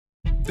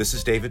This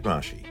is David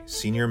Mashi,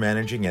 Senior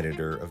Managing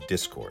Editor of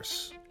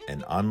Discourse,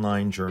 an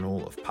online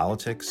journal of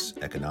politics,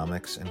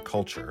 economics, and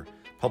culture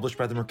published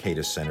by the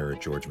Mercatus Center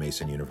at George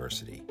Mason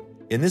University.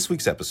 In this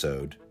week's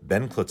episode,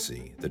 Ben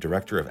Klutsey, the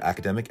Director of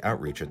Academic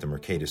Outreach at the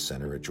Mercatus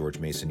Center at George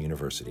Mason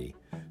University,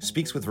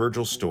 speaks with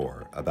Virgil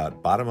Storr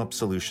about bottom-up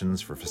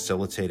solutions for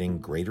facilitating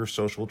greater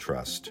social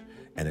trust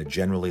and a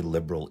generally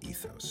liberal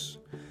ethos.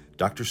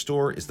 Dr.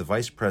 Storr is the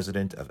Vice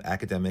President of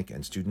Academic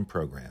and Student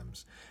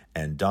Programs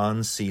and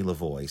Don C.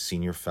 Lavoie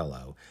Senior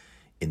Fellow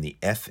in the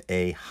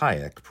F.A.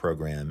 Hayek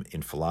Program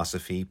in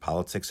Philosophy,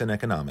 Politics, and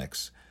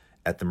Economics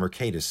at the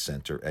Mercatus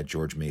Center at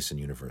George Mason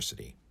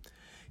University.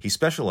 He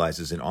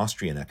specializes in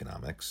Austrian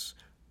economics,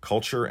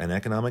 culture and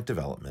economic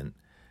development,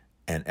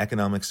 and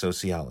economic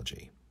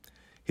sociology.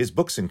 His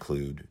books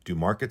include Do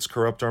Markets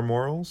Corrupt Our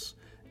Morals?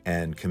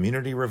 And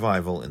Community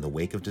Revival in the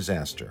Wake of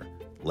Disaster,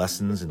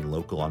 Lessons in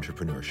Local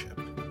Entrepreneurship.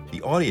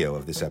 The audio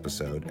of this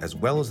episode, as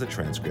well as the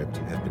transcript,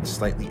 have been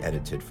slightly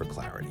edited for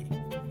clarity.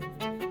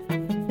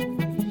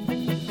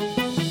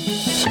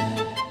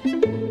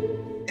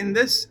 In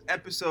this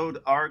episode,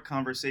 our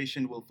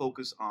conversation will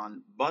focus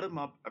on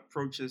bottom-up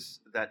approaches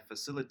that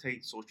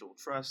facilitate social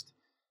trust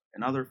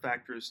and other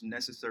factors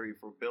necessary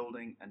for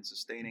building and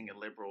sustaining a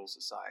liberal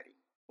society.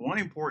 One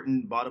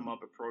important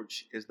bottom-up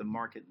approach is the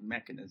market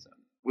mechanism.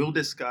 We'll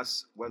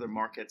discuss whether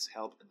markets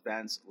help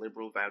advance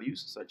liberal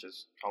values such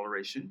as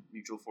toleration,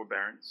 mutual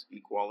forbearance,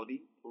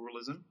 equality,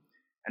 pluralism,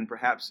 and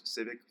perhaps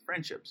civic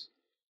friendships.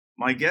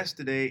 My guest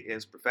today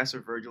is Professor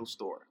Virgil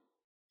Storr.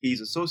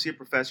 He's Associate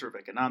Professor of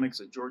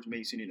Economics at George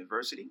Mason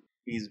University.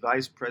 He's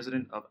Vice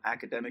President of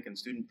Academic and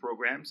Student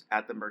Programs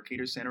at the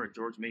Mercatus Center at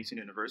George Mason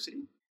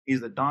University. He's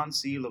the Don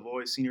C.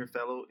 Lavoie Senior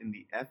Fellow in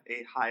the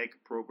F.A. Hayek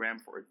Program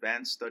for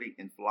Advanced Study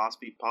in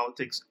Philosophy,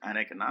 Politics, and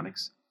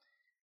Economics.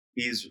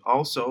 He's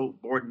also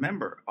board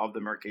member of the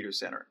Mercatus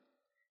Center.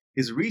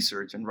 His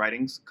research and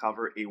writings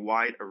cover a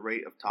wide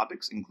array of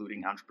topics,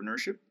 including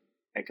entrepreneurship,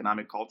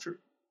 economic culture,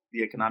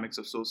 the economics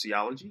of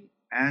sociology,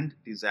 and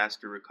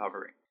disaster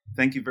recovery.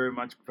 Thank you very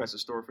much, Professor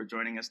Storr, for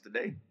joining us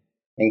today.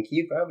 Thank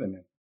you for having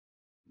me.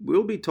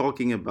 We'll be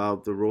talking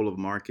about the role of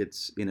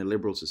markets in a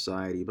liberal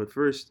society, but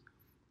first,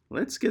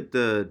 let's get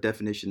the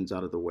definitions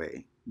out of the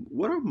way.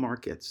 What are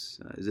markets?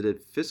 Is it a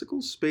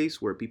physical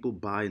space where people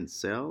buy and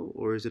sell,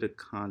 or is it a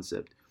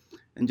concept?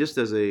 And just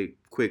as a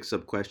quick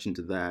sub-question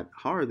to that,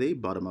 how are they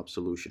bottom-up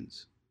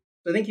solutions?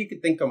 I think you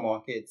could think of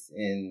markets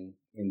in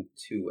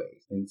two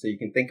ways. And so you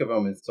can think of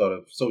them as sort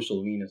of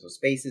social arenas or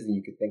spaces, and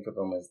you could think of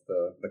them as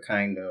the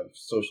kind of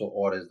social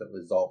orders that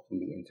result from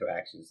the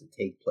interactions that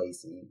take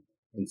place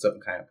in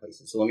certain kind of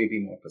places. So let me be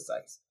more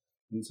precise.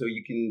 And so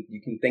you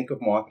can think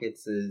of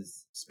markets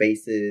as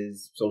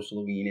spaces,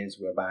 social arenas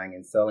where buying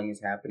and selling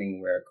is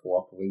happening, where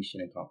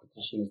cooperation and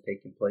competition is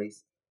taking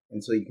place.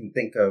 And so you can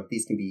think of,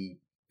 these can be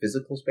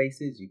physical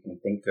spaces. You can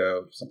think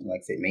of something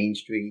like, say, Main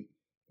Street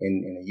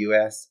in a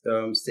U.S.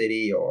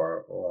 city,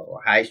 or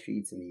high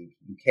streets in the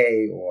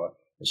U.K., or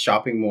the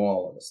shopping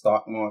mall, or the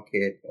stock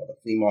market, or the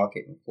flea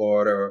market in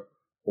Florida,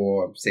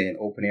 or, say, an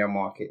open-air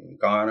market in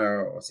Ghana,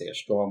 or, say, a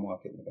straw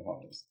market in the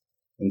Bahamas.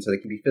 And so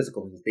they can be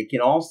physical spaces. They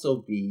can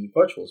also be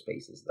virtual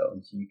spaces, though.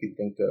 And so you can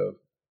think of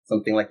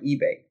something like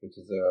eBay, which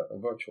is a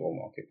virtual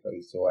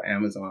marketplace, or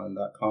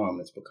Amazon.com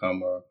that's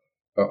become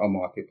a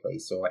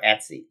marketplace, or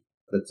Etsy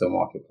that's a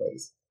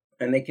marketplace.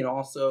 And they can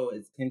also,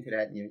 as hinted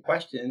at in your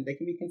question, they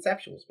can be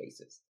conceptual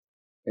spaces.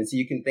 And so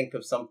you can think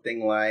of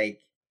something like,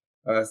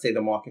 say,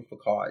 the market for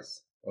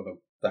cars, or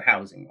the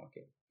housing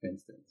market, for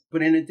instance.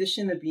 But in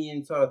addition to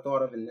being sort of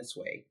thought of in this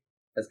way,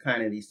 as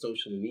kind of these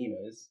social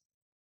arenas,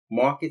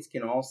 markets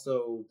can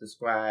also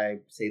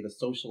describe, say, the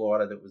social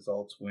order that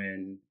results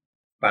when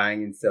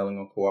buying and selling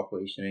or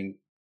cooperation and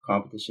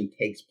competition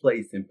takes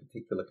place in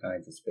particular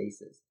kinds of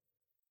spaces.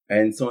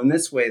 And so in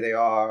this way, they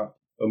are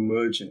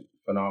emergent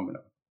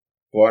phenomena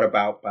brought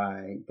about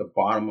by the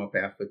bottom-up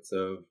efforts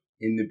of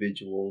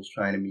individuals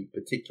trying to meet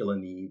particular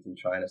needs and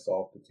trying to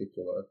solve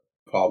particular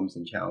problems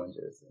and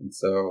challenges. And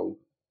so,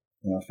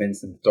 for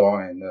instance,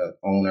 Doran, the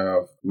owner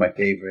of my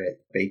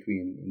favorite bakery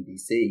in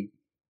D.C.,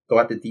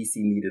 thought that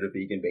D.C. needed a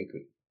vegan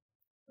bakery,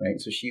 right?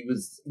 So she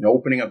was, in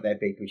opening up that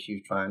bakery, she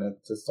was trying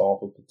to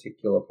solve a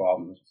particular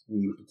problem,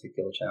 meet a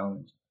particular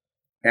challenge.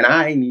 And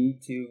I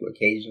need to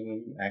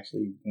occasionally,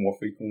 actually more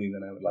frequently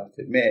than I would like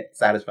to admit,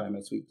 satisfy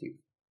my sweet tooth.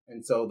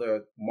 And so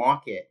the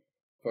market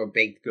for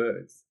baked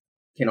goods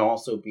can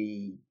also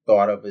be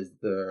thought of as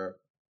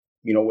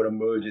what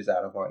emerges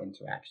out of our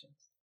interactions,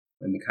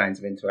 and the kinds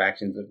of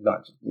interactions of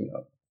not,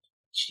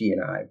 she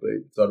and I,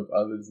 but sort of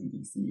others in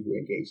DC who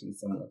engage in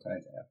similar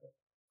kinds of effort.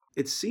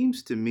 It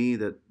seems to me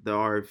that there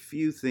are a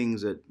few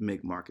things that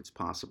make markets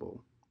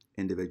possible: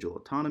 individual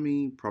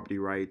autonomy, property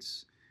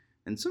rights,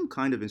 and some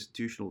kind of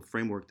institutional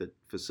framework that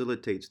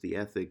facilitates the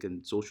ethic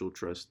and social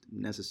trust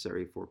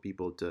necessary for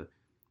people to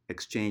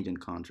exchange and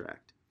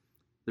contract.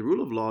 The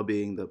rule of law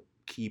being the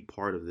key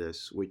part of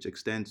this, which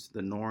extends to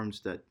the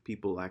norms that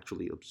people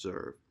actually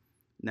observe.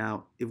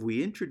 Now, if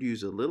we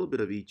introduce a little bit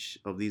of each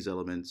of these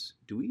elements,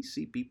 do we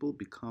see people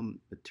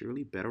become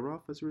materially better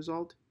off as a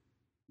result?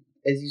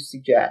 as you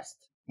suggest,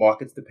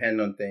 markets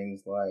depend on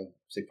things like,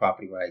 say,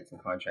 property rights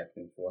and contract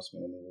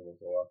enforcement and the rule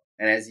of law.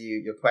 And as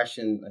your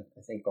question,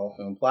 I think,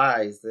 also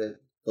implies that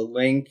the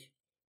link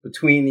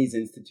between these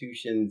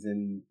institutions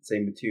and, say,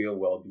 material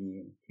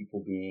well-being,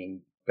 people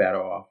being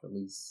better off, at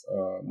least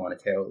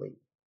monetarily,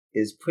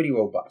 is pretty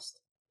robust.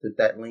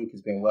 That link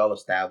has been well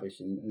established,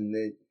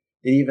 and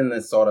even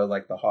the sort of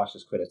like the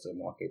harshest critics of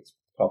markets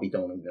probably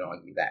don't even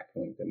argue that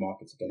point, that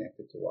markets are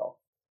connected to wealth.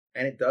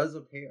 And it does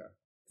appear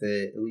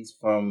that, at least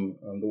from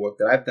the work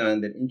that I've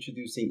done, that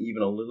introducing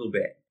even a little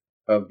bit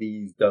of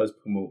these does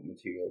promote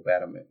material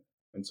betterment.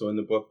 And so in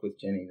the book with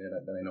Jenny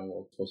that I know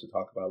we're supposed to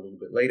talk about a little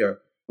bit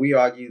later, we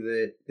argue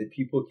that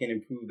people can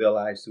improve their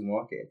lives through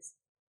markets.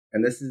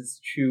 And this is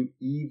true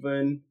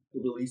even to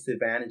the least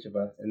advantage of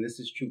us. And this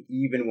is true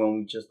even when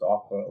we just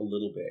offer a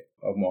little bit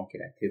of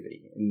market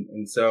activity.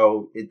 And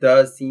so it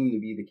does seem to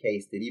be the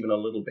case that even a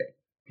little bit,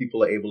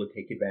 people are able to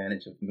take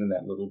advantage of even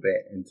that little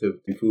bit and to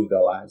improve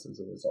their lives as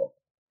a result.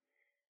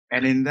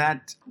 And in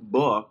that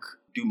book,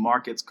 Do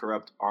Markets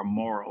Corrupt Our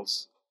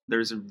Morals?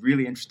 There's a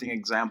really interesting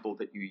example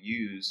that you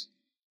use.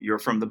 You're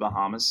from the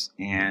Bahamas,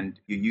 and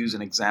you use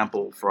an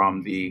example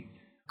from the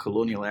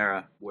colonial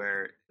era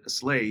where a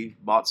slave,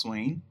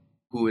 boatswain,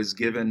 who is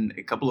given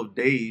a couple of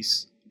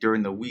days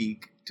during the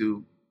week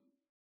to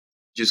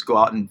just go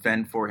out and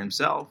fend for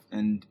himself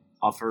and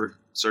offer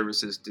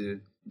services to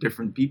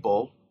different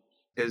people,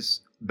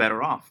 is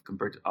better off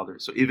compared to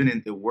others. So even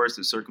in the worst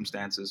of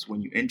circumstances,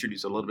 when you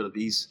introduce a little bit of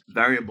these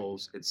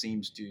variables, it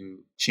seems to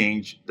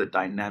change the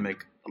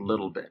dynamic a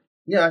little bit.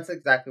 Yeah, that's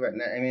exactly right.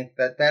 And I mean,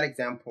 that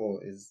example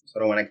is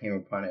sort of, when I came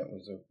upon it,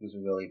 was a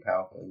really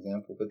powerful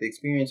example. But the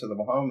experience of the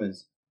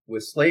Bahamas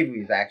with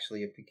slavery is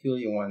actually a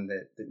peculiar one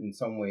that in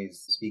some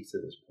ways speaks to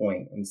this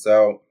point. And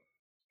so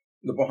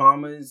the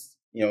Bahamas,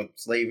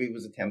 slavery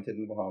was attempted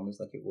in the Bahamas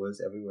like it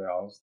was everywhere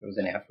else. There was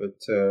an effort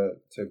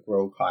to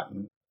grow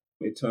cotton.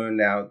 It turned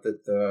out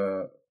that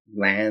the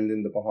land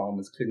in the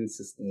Bahamas couldn't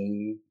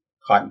sustain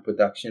cotton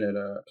production at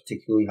a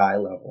particularly high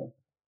level.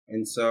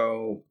 And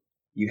so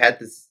you had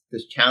this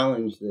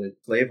challenge that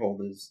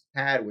slaveholders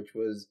had, which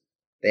was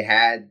they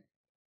had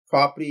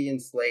property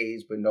and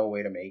slaves, but no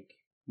way to make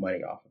money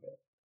off of it.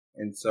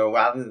 And so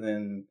rather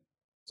than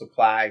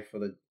supply for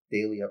the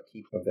daily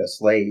upkeep of their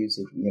slaves,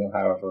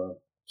 however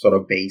sort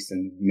of base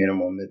and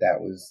minimum that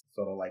was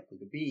sort of likely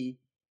to be,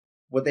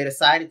 what they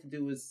decided to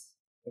do was,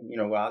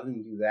 rather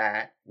than do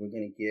that, we're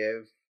going to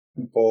give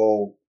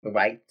people the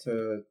right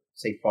to,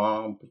 say,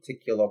 farm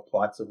particular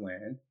plots of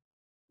land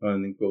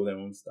and then grow their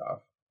own stuff.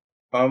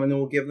 And then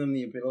we'll give them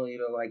the ability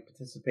to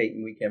participate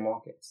in weekend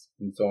markets.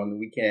 And so on the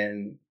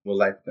weekend, we'll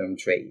let them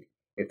trade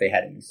if they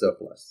had any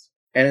surplus.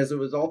 And as a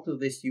result of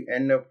this, you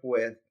end up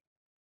with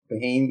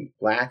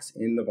blacks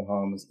in the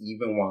Bahamas,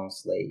 even while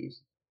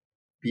slaves,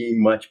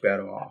 being much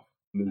better off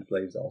than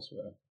slaves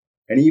elsewhere.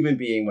 And even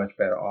being much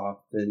better off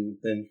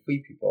than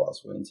free people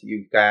elsewhere. And so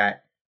you've got,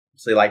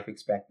 say, life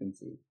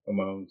expectancy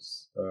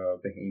amongst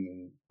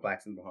Bahamian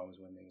blacks in the Bahamas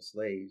when they were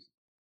slaves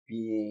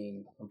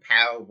being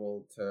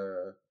comparable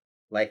to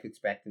life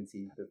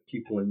expectancy of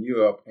people in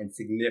Europe, and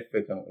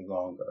significantly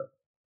longer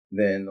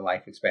than the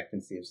life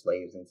expectancy of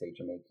slaves in, say,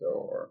 Jamaica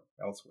or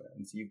elsewhere.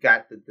 And so you've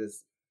got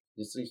this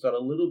sort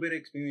of a little bit of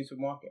experience with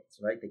markets,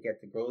 right? They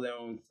get to grow their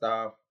own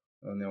stuff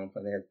on their own.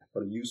 They have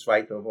sort of use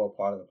right over a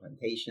part of the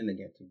plantation. They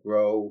get to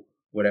grow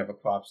whatever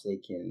crops they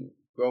can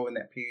grow in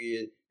that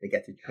period. They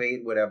get to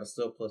trade whatever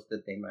surplus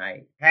that they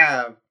might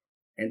have.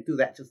 And through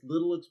that just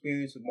little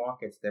experience with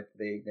markets, that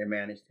they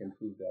manage to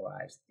improve their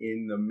lives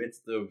in the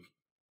midst of,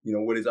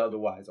 what is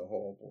otherwise a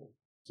horrible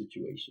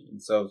situation.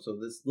 And so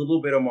this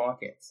little bit of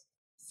markets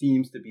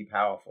seems to be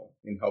powerful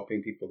in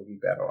helping people to be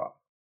better off.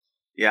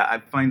 Yeah, I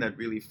find that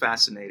really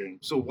fascinating.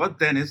 So what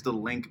then is the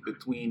link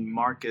between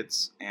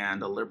markets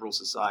and a liberal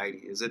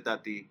society? Is it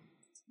that the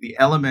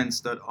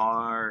elements that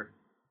are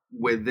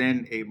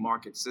within a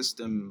market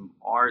system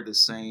are the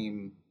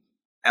same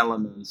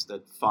elements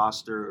that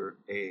foster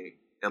a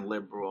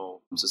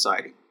liberal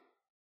society?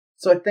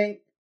 So I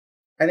think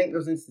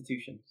those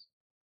institutions,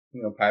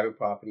 private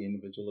property,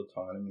 individual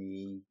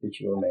autonomy that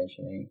you were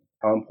mentioning,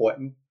 are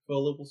important for a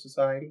liberal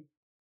society.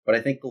 But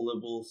I think the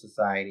liberal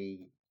society,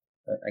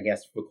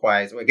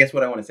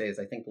 what I want to say is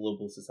I think the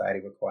liberal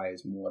society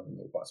requires more than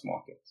robust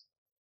markets.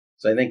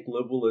 So I think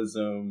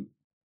liberalism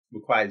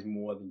requires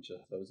more than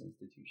just those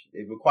institutions.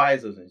 It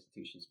requires those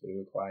institutions, but it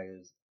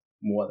requires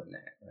more than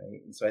that,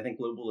 right? And so I think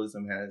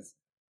liberalism has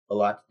a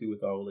lot to do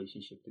with our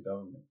relationship to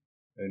government.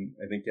 And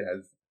I think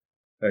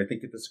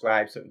it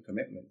describes certain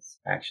commitments,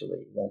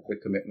 actually, like the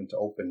commitment to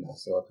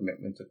openness or a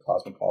commitment to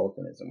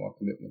cosmopolitanism or a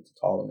commitment to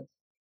tolerance.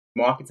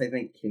 Markets, I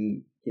think,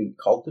 can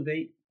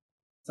cultivate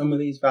some of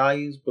these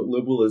values, but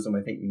liberalism,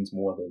 I think, means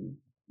more than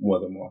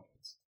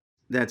markets.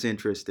 That's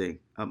interesting.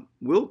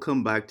 We'll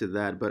come back to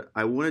that, but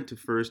I wanted to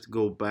first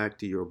go back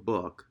to your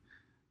book,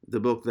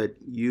 the book that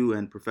you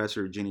and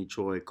Professor Jenny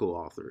Choi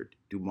co-authored,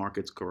 Do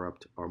Markets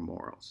Corrupt Our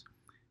Morals?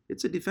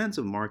 It's a defense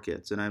of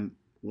markets, and I'm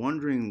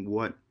wondering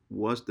what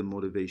was the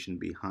motivation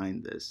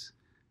behind this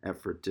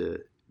effort to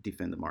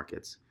defend the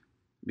markets.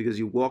 because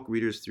you walk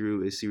readers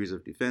through a series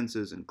of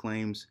defenses and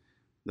claims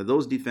that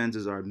those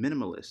defenses are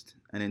minimalist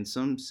and in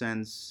some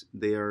sense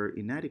they are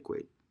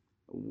inadequate.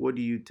 What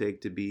do you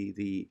take to be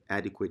the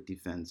adequate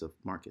defense of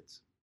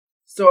markets?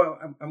 So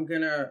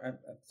I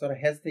sort of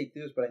hesitate to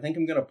do this, but I think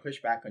I'm gonna push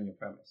back on your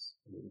premise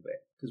a little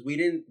bit because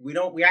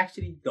we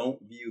actually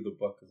don't view the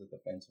book as a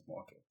defense of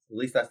markets. At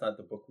least that's not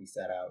the book we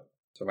set out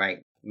to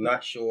write. I'm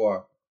not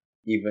sure,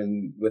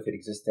 even with it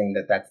existing,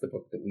 that that's the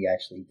book that we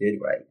actually did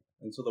write.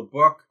 And so the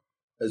book,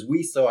 as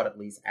we saw it at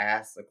least,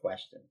 asks a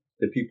question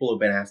that people have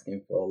been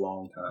asking for a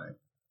long time,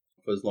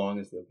 for as long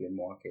as there have been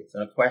markets,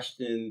 and a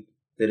question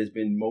that has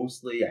been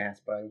mostly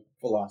asked by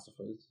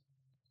philosophers.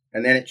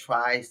 And then it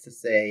tries to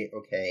say,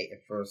 okay,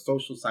 if a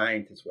social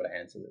scientist were to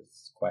answer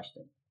this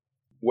question,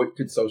 what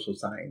could social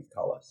science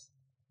tell us?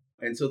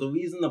 And so the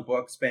reason the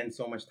book spends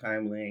so much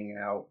time laying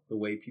out the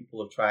way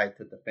people have tried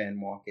to defend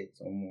markets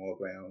on moral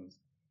grounds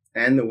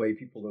and the way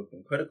people have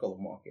been critical of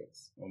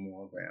markets on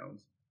moral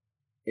grounds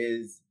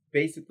is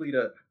basically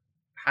to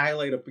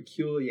highlight a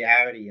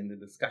peculiarity in the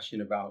discussion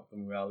about the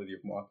morality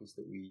of markets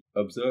that we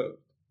observe.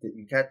 That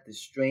you've got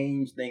this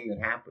strange thing that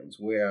happens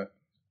where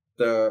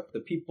the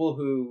people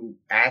who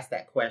ask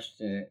that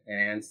question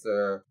and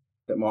answer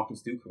that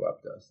markets do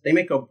corrupt us, they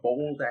make a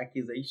bold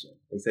accusation.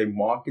 They say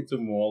markets are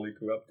morally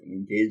corrupting.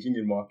 Engaging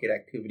in market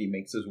activity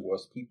makes us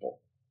worse people,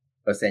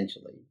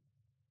 essentially.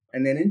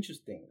 And then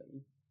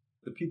interestingly,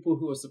 the people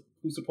who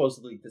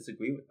supposedly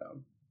disagree with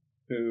them,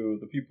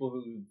 the people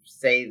who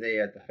say they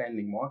are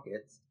defending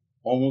markets,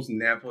 almost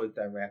never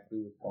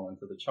directly respond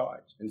to the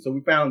charge. And so we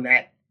found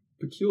that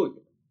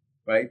peculiar,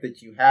 right?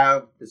 That you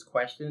have this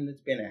question that's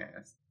been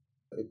asked.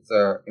 It's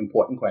an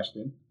important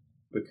question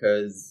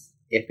because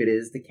if it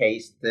is the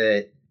case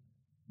that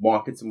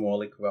markets are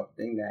morally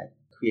corrupting, that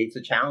creates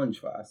a challenge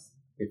for us,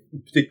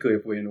 particularly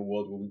if we're in a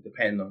world where we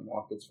depend on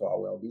markets for our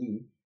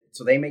well-being.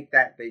 So they make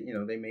that,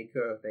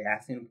 they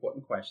ask an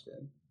important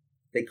question.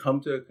 They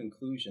come to a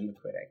conclusion, the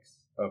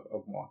critics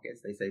of markets.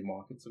 They say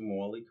markets are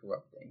morally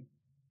corrupting.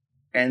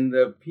 And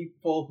the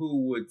people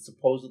who would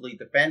supposedly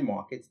defend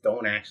markets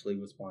don't actually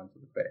respond to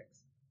the critics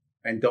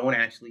and don't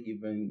actually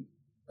even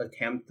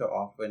attempt to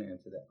offer an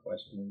answer to that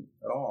question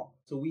at all.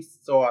 So we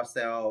saw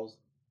ourselves,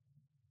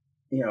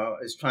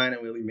 as trying to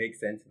really make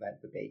sense of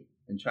that debate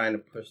and trying to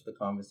push the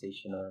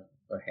conversation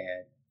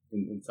ahead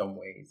in some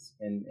ways.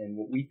 And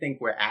what we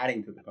think we're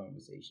adding to the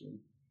conversation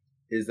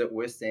is that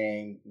we're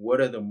saying, what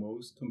are the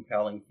most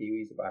compelling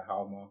theories about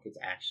how markets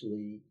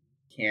actually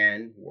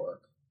can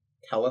work?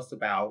 Tell us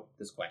about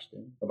this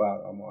question,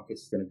 about how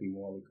markets are going to be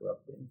morally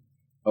corrupting.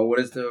 And what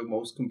is the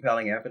most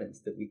compelling evidence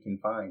that we can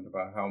find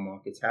about how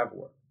markets have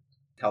worked?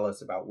 Tell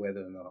us about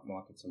whether or not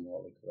markets are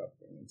morally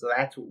corrupting. And so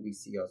that's what we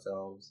see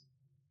ourselves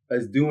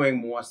as doing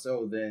more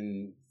so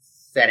than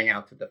setting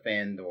out to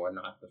defend or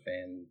not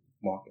defend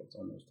markets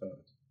on those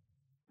terms.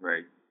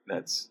 Right.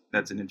 That's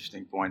an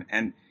interesting point.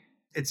 And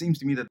it seems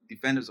to me that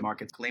defenders of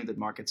markets claim that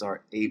markets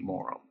are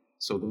amoral.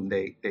 So then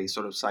they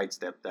sort of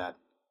sidestep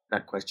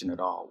that question at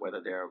all,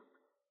 whether their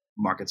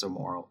markets are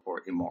moral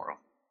or immoral.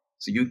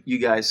 So you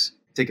guys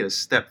take it a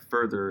step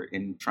further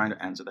in trying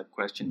to answer that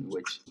question,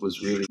 which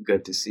was really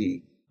good to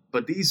see.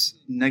 But these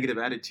negative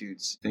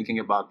attitudes, thinking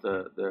about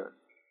the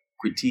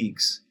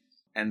critiques,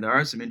 and there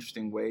are some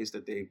interesting ways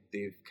that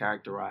they've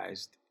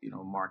characterized,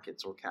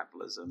 markets or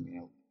capitalism.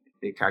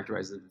 They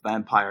characterize it as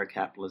vampire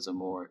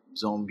capitalism or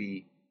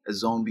a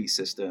zombie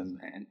system,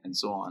 and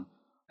so on.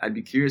 I'd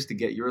be curious to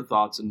get your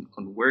thoughts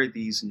on where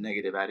these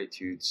negative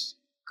attitudes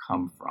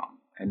come from.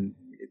 And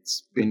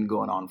it's been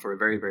going on for a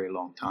very, very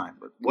long time.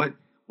 But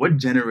what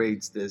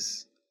generates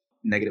this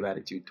negative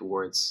attitude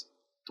towards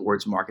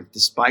markets,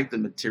 despite the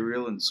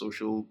material and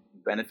social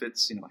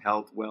benefits,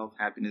 health, wealth,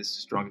 happiness,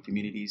 stronger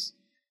communities?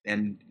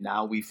 And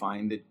now we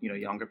find that,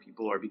 younger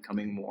people are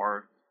becoming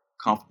more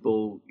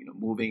comfortable,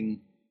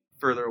 moving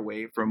further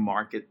away from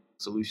market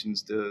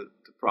solutions to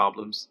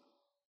problems.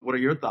 What are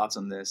your thoughts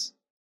on this?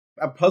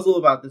 I've puzzled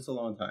about this a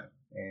long time,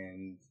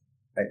 and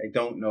I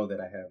don't know that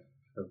I have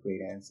a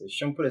great answer.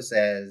 Schumpeter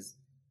says,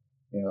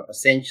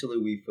 essentially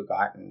we've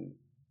forgotten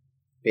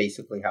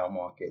basically how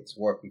markets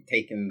work. We've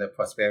taken the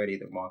prosperity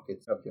that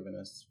markets have given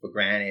us for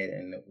granted,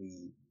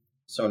 and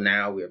so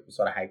now we're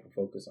sort of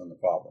hyper-focused on the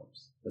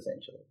problems,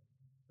 essentially,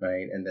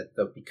 right? And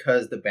that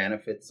because the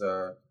benefits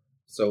are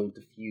so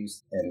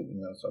diffuse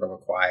and, sort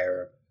of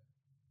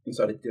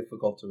sort of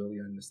difficult to really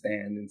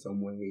understand in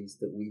some ways,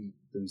 that we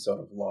sort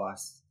of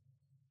lost,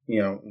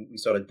 we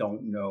sort of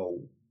don't know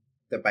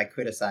that by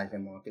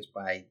criticizing markets,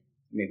 by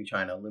maybe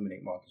trying to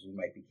eliminate markets, we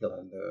might be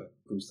killing the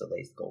goose that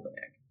lays the golden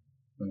egg.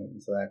 Right?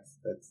 And so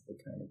that's the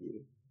kind of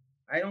view.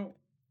 I don't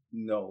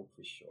know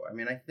for sure. I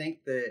mean, I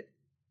think that,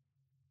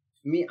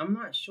 for me, I'm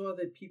not sure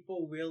that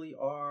people really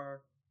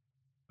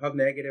have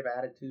negative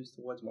attitudes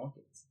towards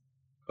markets,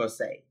 per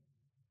se.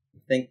 I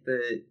think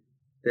that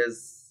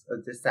there's a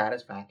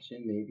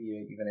dissatisfaction,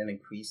 maybe even an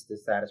increased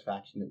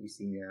dissatisfaction that we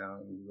see now.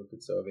 And you look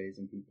at surveys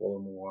and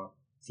people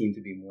seem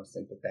to be more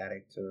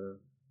sympathetic to,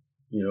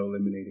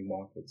 eliminating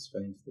markets,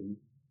 for instance.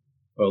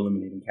 or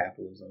eliminating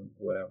capitalism,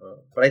 whatever.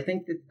 But I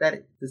think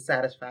that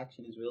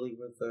dissatisfaction is really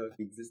with the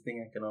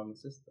existing economic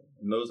system.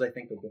 And those, I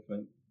think, are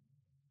different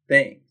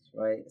things,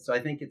 right? So I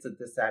think it's a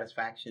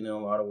dissatisfaction in a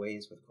lot of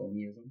ways with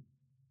cronyism.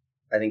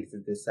 I think it's a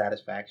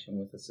dissatisfaction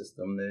with a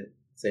system that,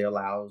 say,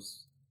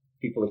 allows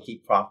people to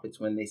keep profits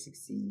when they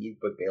succeed,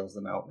 but bails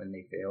them out when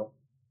they fail.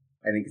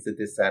 I think it's a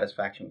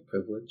dissatisfaction with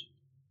privilege.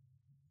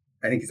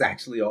 I think it's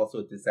actually also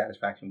a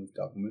dissatisfaction with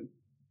government,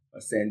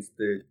 a sense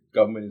that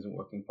government isn't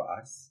working for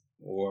us,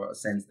 or a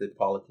sense that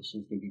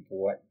politicians can be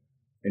bought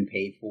and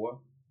paid for.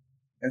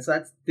 And so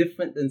that's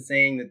different than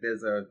saying that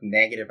there's a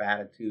negative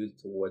attitude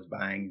towards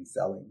buying and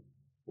selling,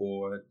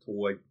 or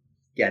toward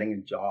getting a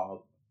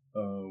job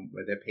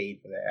where they're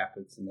paid for their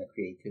efforts and their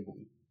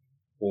creativity,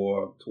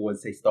 or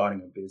towards, say,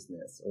 starting a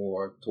business,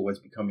 or towards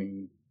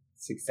becoming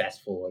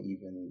successful or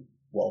even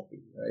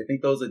wealthy. I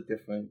think those are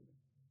different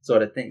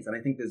sort of things. And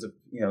I think there's a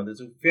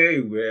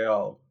very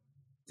real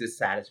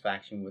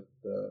dissatisfaction with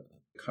the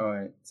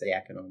current, say,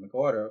 economic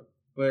order,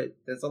 but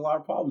there's a lot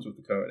of problems with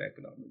the current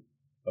economic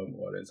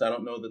order. And so I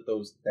don't know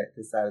that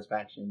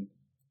dissatisfaction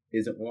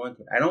isn't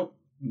warranted. I don't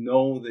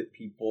know that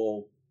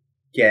people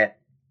get,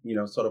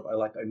 sort of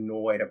like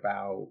annoyed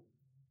about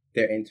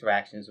their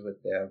interactions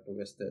with their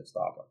barista at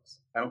Starbucks.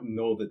 I don't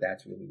know that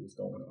that's really what's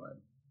going on.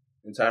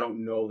 And so I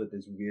don't know that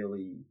there's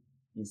really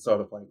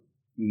sort of like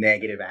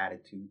negative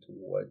attitude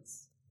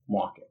towards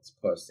markets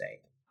per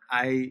se.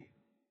 I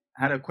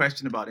had a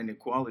question about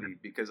inequality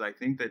because I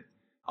think that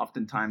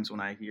oftentimes when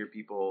I hear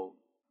people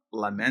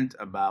lament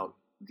about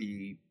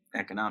the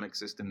economic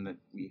system that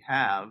we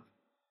have,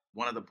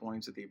 one of the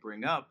points that they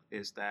bring up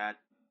is that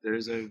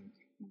there's a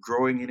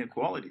growing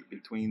inequality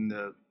between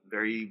the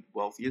very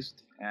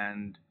wealthiest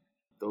and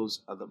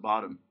those at the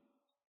bottom.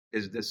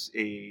 Is this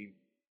a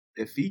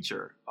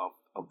feature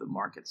of the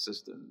market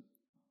system?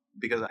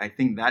 Because I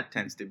think that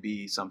tends to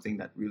be something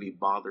that really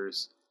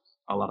bothers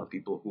a lot of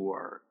people who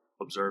are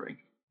observing.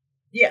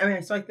 Yeah, I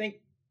mean, so I think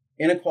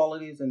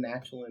inequality is a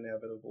natural,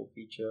 inevitable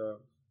feature of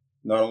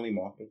not only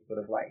markets, but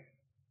of life.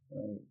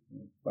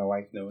 My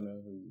wife,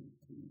 Nona, who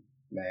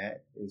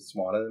Matt, is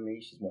smarter than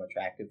me. She's more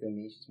attractive than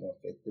me. She's more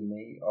fit than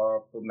me.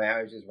 Our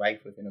marriage is rife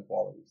with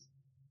inequalities.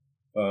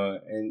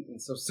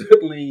 And so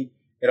certainly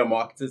in a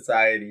market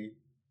society.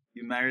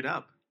 You married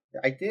up.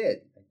 I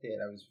did.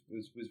 I was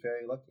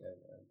very lucky.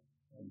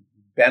 I'm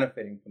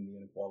benefiting from the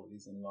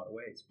inequalities in a lot of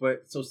ways.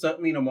 But so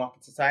certainly in a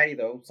market society,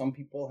 though, some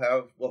people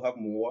will have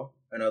more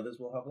and others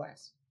will have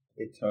less.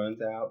 It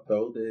turns out,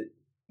 though, that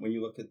when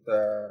you look at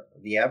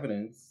the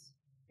evidence,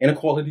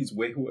 inequality is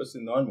way worse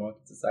in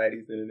non-market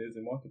societies than it is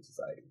in market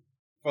societies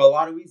for a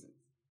lot of reasons.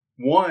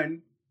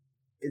 One,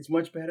 it's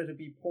much better to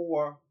be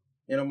poor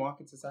in a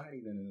market society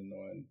than in a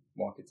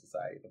non-market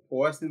society. The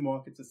poorest in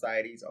market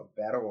societies are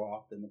better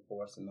off than the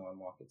poorest in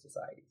non-market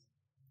societies.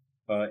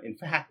 In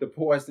fact, the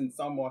poorest in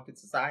some market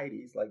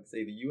societies, like,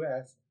 say, the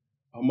U.S.,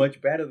 are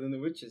much better than the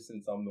richest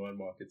in some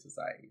non-market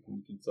societies. And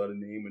you can sort of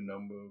name a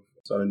number of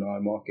sort of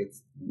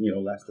non-markets,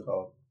 less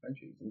developed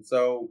countries. And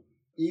so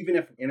even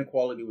if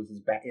inequality was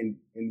as bad in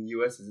the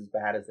U.S. is as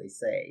bad as they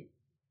say,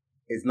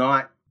 it's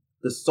not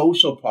the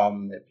social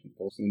problem that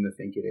people seem to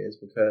think it is,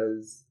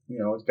 because,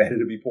 it's better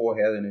to be poor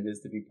here than it is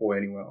to be poor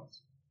anywhere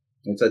else.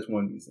 And so that's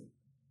one reason.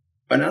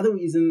 Another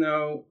reason,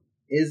 though,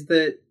 is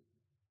that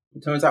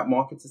it turns out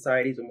market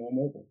societies are more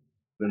mobile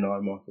than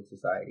non-market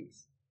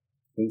societies.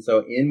 And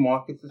so in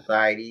market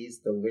societies,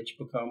 the rich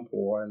become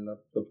poor and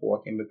the poor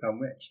can become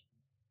rich.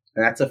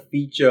 And that's a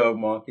feature of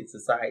market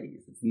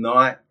societies. It's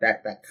not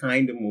that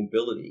kind of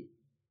mobility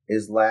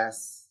is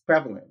less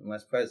prevalent and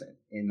less present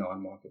in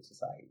non-market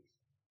societies.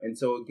 And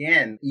so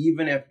again,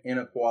 even if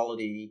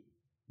inequality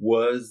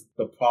was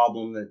the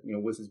problem that,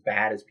 was as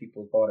bad as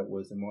people thought it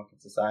was in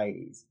market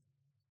societies,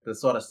 the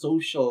sort of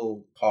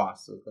social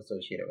costs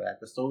associated with that,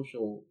 the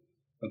social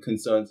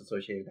concerns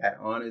associated with that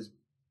aren't as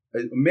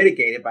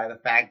mitigated by the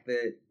fact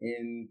that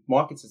in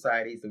market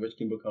societies, the rich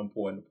can become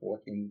poor and the poor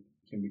can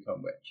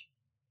become rich.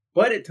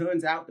 But it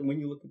turns out that when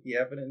you look at the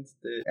evidence,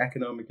 the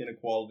economic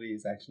inequality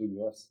is actually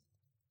worse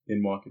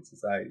in market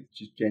societies.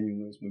 Just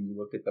genuinely, when you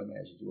look at the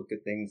measures, you look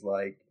at things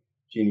like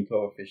Gini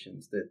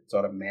coefficients that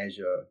sort of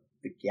measure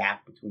the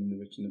gap between the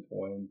rich and the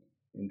poor in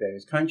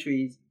various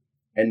countries,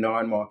 and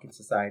non-market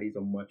societies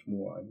are much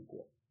more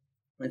unequal.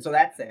 And so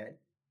that's sad.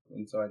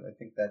 And so I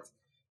think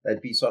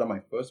that'd be sort of my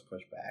first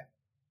pushback.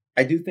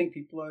 I do think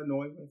people are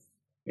annoyed with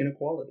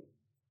inequality,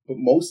 but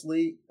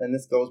mostly, and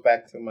this goes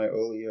back to my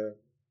earlier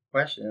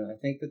question, I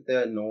think that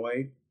they're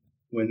annoyed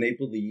when they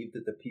believe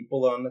that the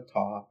people on the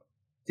top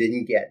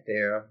didn't get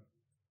there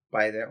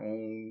by their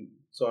own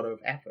sort of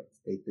efforts.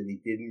 They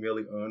didn't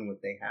really earn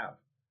what they have.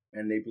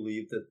 And they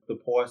believe that the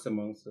poorest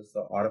amongst us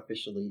are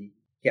artificially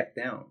kept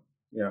down.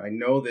 I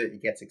know that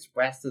it gets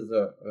expressed as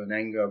an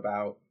anger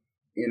about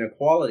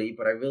inequality,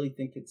 but I really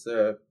think it's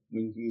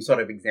when you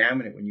sort of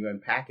examine it, when you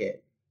unpack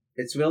it,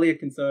 it's really a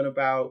concern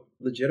about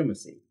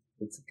legitimacy.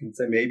 It's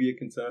maybe a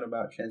concern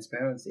about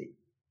transparency.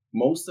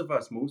 Most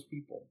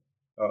people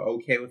are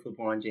okay with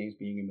LeBron James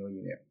being a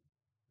millionaire,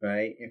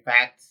 right? In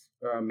fact,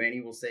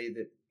 many will say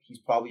that he's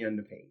probably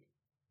underpaid.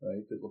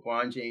 right? That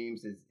LeBron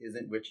James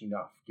isn't rich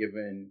enough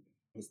given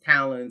his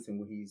talents and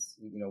what he's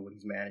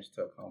managed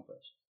to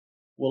accomplish.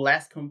 We're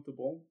less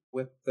comfortable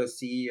with the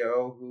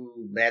CEO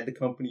who led the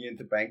company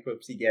into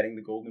bankruptcy getting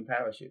the golden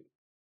parachute.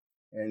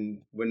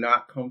 And we're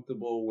not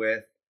comfortable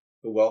with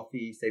the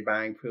wealthy, say,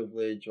 buying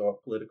privilege or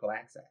political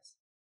access,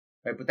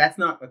 right? But that's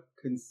not a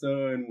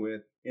concern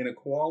with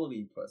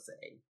inequality per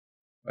se,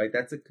 right?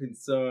 That's a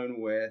concern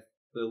with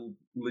the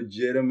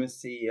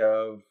legitimacy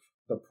of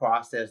the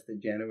process that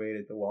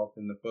generated the wealth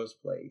in the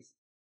first place,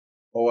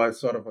 or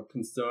sort of a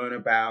concern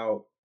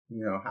about,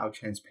 how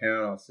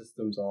transparent our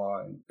systems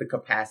are and the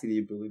capacity,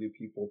 ability of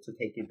people to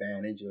take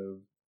advantage of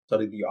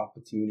sort of the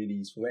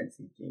opportunities for rent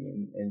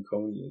seeking and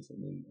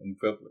cronyism and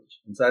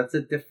privilege. And so that's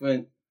a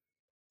different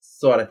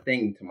sort of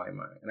thing to my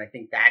mind. And I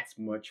think that's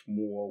much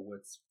more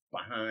what's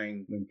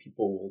behind when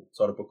people will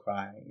sort of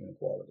decry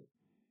inequality.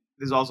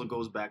 This also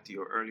goes back to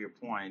your earlier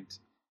point.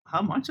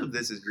 How much of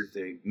this is just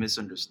a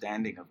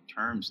misunderstanding of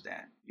terms,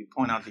 Dan? You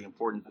point out the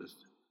importance of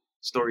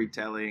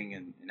storytelling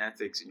and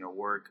ethics in your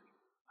work.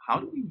 How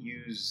do we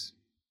use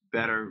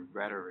better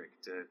rhetoric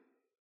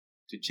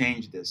to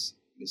change this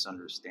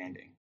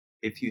misunderstanding?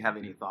 If you have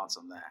any thoughts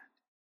on that.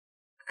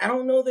 I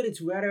don't know that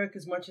it's rhetoric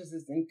as much as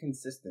it's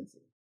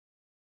inconsistency,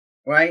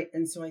 right?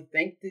 And so I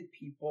think that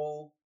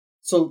people,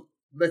 so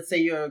let's say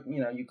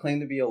you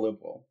claim to be a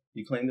liberal,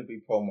 you claim to be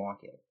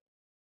pro-market,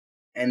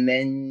 and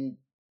then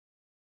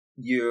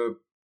you're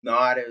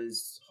not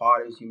as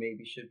hard as you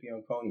maybe should be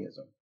on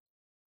cronyism.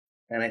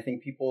 And I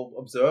think people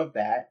observe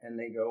that and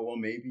they go, well,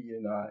 maybe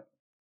you're not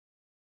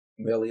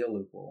really a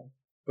liberal.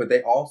 But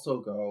they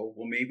also go,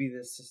 well, maybe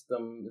this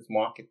system, this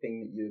market thing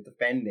that you're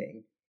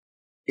defending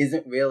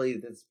isn't really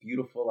this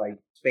beautiful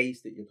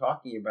space that you're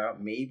talking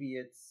about. Maybe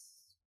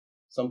it's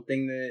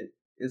something that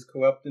is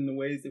corrupt in the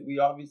ways that we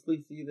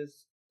obviously see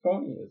this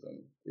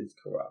cronyism is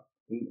corrupt.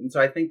 And so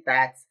I think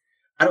I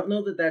don't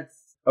know that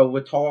that's a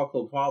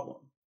rhetorical problem,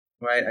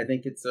 right? I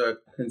think it's a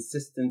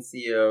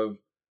consistency of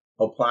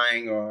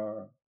applying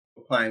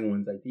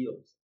one's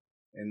ideals.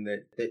 And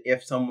that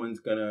if someone's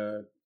going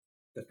to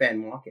defend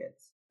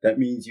markets, that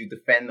means you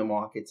defend the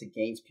markets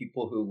against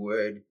people who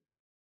would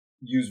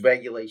use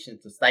regulation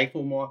to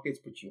stifle markets,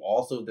 but you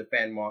also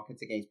defend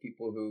markets against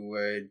people who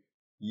would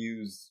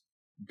use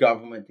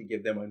government to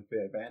give them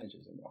unfair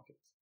advantages in markets.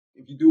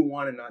 If you do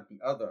one and not the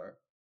other,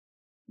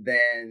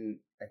 then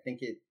I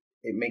think it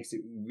makes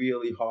it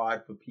really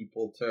hard for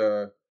people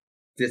to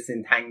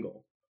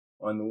disentangle,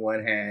 on the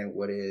one hand,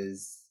 what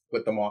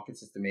the market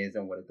system is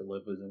and what it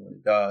delivers and what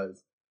it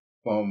does,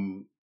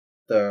 from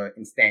the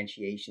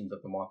instantiations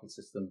of the market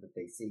system that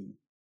they see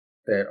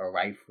that are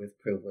rife with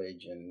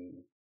privilege and,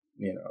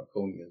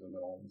 cronyism and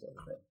all these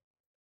other things.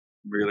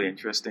 Really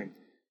interesting.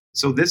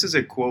 So this is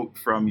a quote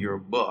from your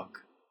book,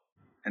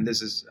 and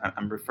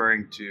I'm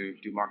referring to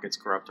Do Markets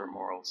Corrupt Our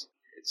Morals?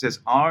 It says,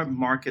 our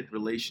market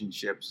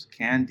relationships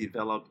can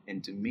develop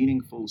into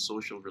meaningful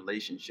social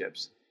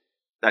relationships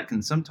that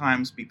can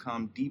sometimes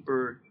become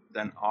deeper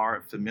than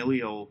our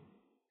familial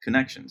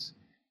connections.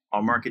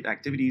 Our market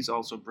activities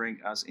also bring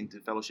us into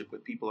fellowship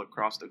with people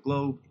across the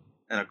globe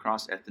and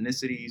across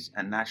ethnicities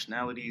and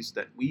nationalities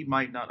that we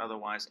might not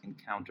otherwise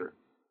encounter.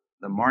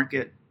 The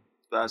market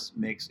thus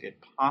makes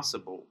it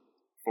possible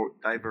for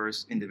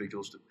diverse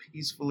individuals to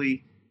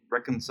peacefully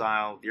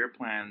reconcile their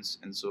plans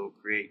and so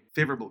create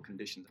favorable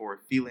conditions for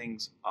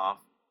feelings of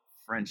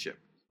friendship.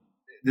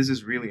 This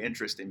is really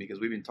interesting because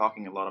we've been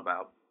talking a lot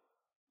about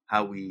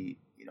how we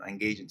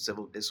engage in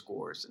civil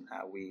discourse and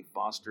how we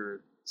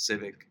foster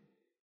civic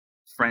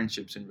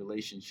friendships and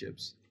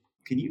relationships.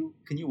 Can you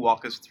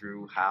walk us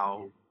through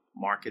how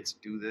markets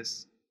do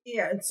this?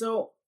 Yeah, and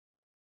so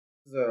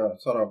the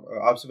sort of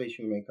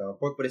observation we make in our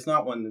book, but it's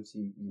not one that's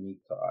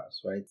unique to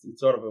us, right? It's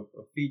sort of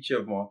a feature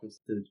of markets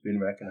that's been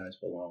recognized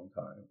for a long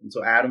time. And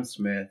so Adam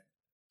Smith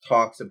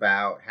talks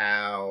about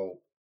how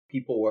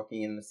people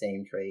working in the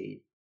same trade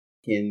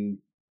can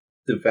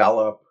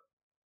develop,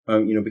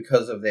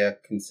 because of their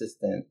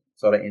consistent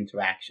sort of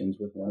interactions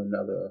with one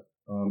another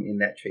in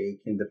that trade,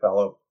 can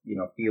develop,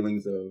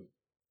 feelings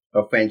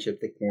of friendship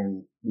that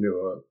can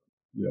mirror,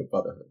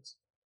 brotherhoods.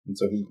 And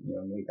so he,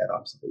 made that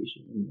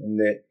observation, and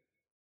that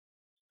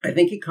I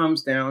think it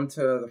comes down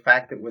to the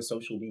fact that we're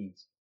social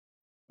beings.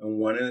 And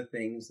one of the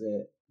things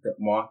that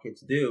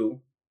markets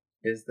do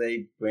is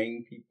they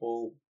bring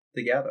people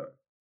together,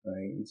 right?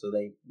 And so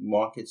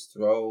markets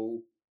throw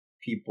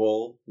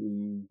people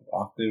who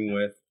often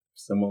with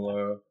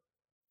similar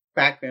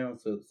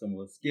backgrounds, so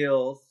similar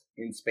skills,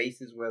 in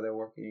spaces where they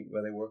work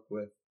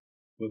with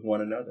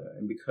one another.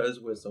 And because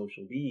we're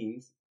social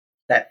beings,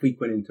 that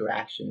frequent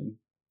interaction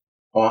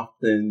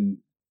often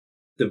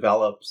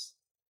develops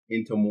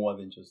into more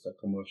than just a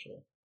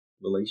commercial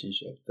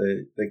relationship.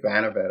 The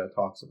Granovetter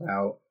talks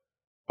about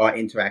our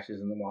interactions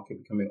in the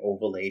market becoming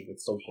overlaid with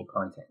social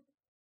content.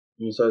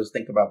 And so just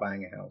think about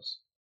buying a house.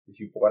 If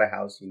you bought a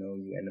house,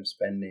 you end up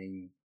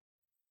spending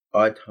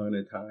a ton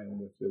of time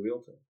with your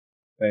realtor.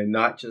 And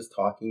not just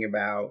talking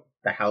about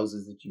the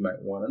houses that you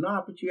might want or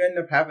not, but you end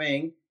up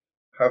having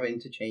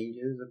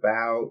interchanges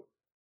about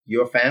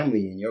your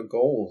family and your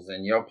goals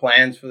and your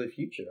plans for the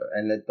future,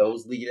 and that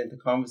those lead into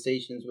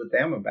conversations with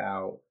them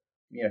about,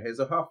 his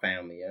or her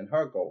family and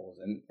her goals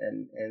and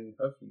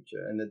her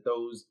future, and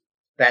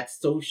that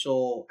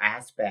social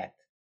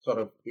aspect sort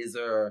of is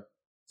a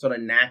sort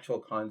of natural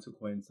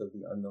consequence of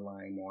the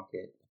underlying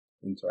market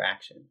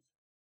interactions.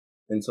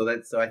 And so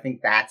I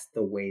think that's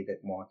the way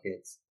that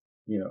markets,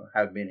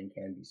 have been and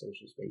can be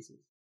social spaces.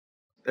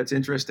 That's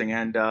interesting.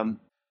 And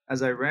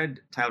as I read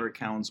Tyler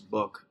Cowen's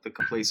book, The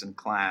Complacent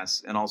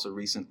Class, and also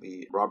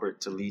recently Robert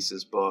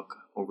Talise's book,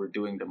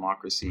 Overdoing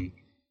Democracy,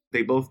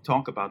 they both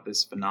talk about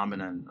this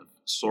phenomenon of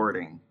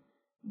sorting,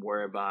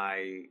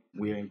 whereby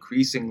we are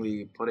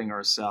increasingly putting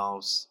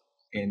ourselves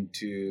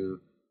into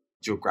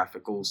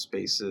geographical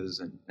spaces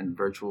and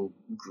virtual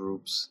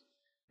groups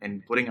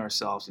and putting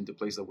ourselves into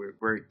places that we're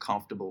very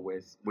comfortable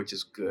with, which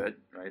is good,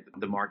 right?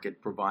 The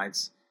market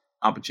provides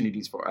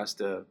opportunities for us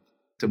to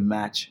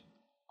match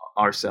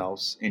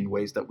ourselves in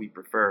ways that we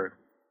prefer.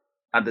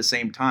 At the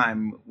same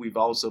time, we've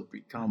also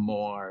become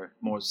more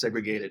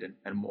segregated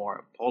and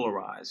more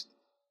polarized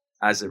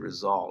as a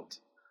result,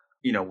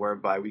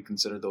 whereby we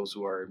consider those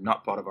who are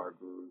not part of our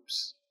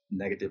groups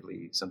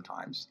negatively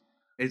sometimes.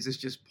 Is this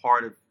just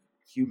part of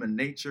human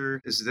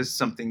nature? Is this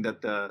something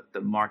that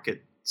the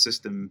market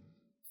system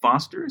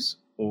fosters,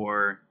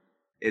 or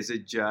is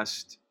it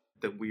just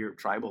that we are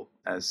tribal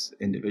as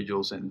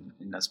individuals and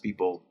as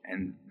people,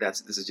 and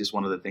this is just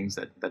one of the things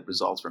that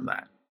results from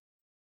that?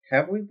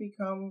 Have we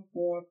become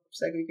more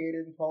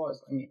segregated and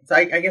polarized?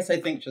 I guess I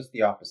think just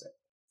the opposite.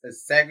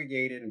 As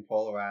segregated and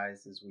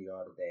polarized as we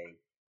are today,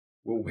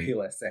 we're way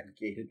less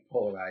segregated and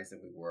polarized than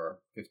we were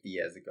 50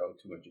 years ago,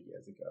 200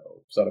 years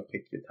ago. Sort of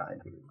pick your time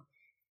period,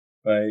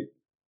 right?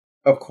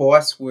 Of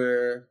course,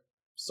 we're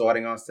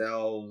sorting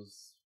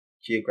ourselves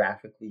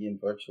geographically and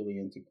virtually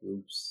into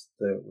groups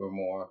that we're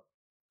more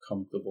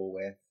comfortable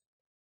with,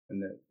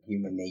 and that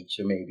human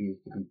nature maybe is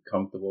to be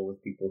comfortable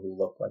with people who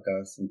look like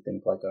us and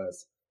think like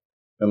us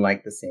and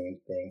like the same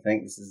thing. I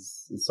think this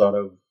is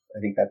I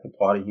think that's a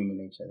part of human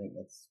nature. I think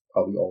that's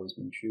probably always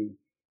been true.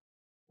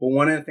 But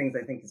one of the things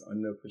I think is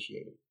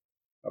underappreciated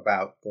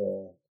about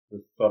the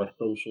sort of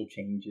social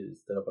changes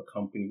that have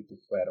accompanied the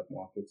spread of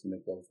markets and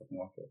the growth of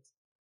markets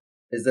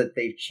is that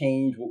they've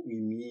changed what we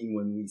mean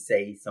when we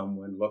say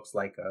someone looks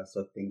like us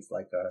or thinks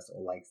like us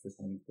or likes the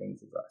same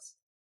things as us.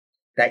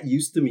 That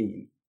used to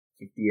mean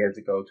 50 years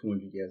ago,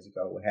 200 years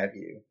ago, what have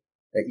you,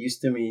 that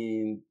used to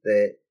mean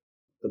that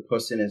the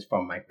person is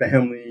from my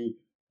family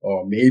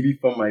or maybe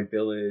from my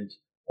village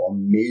or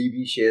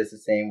maybe shares the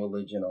same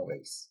religion or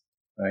race.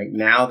 Right?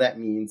 Now that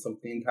means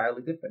something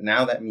entirely different.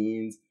 Now that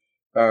means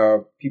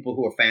people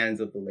who are fans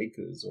of the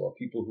Lakers, or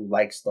people who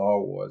like Star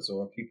Wars,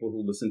 or people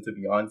who listen to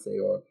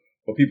Beyonce, or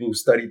people who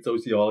studied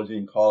sociology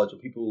in college, or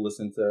people who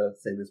listen to,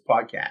 say, this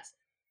podcast.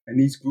 And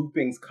these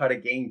groupings cut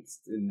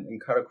against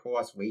and cut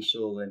across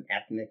racial and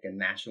ethnic and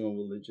national,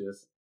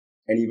 religious,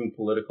 and even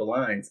political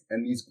lines.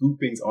 And these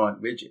groupings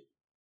aren't rigid.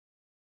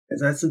 And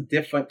so that's a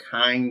different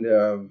kind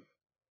of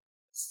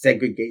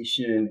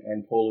segregation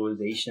and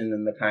polarization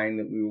than the kind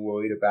that we were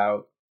worried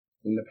about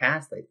in the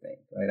past, I think.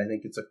 Right? I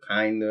think it's a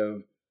kind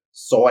of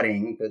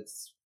sorting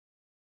that's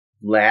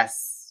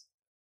less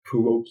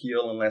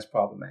parochial and less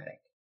problematic.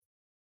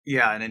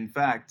 Yeah, and in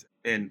fact,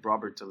 in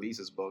Robert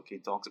Talise's book, he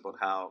talks about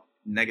how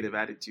negative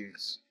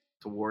attitudes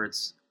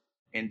towards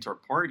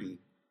inter-party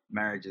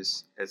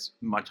marriages is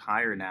much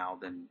higher now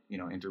than,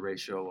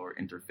 interracial or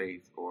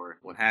interfaith or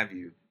what have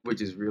you,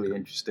 which is really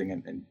interesting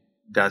and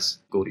does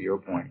go to your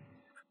point.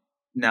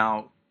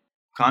 Now,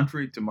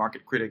 contrary to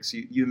market critics,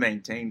 you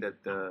maintain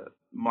that the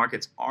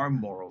markets are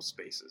moral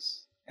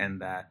spaces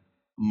and that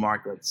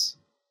markets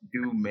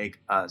do make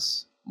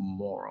us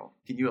moral.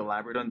 Can you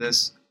elaborate on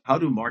this? How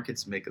do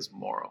markets make us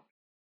moral?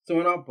 So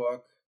in our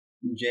book,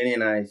 Jenny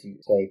and I, as you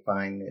say,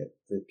 find that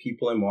the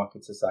people in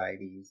market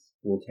societies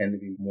will tend to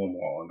be more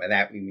moral. And by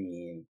that we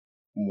mean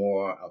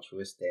more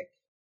altruistic,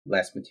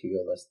 less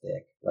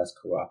materialistic, less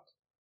corrupt,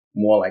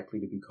 more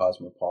likely to be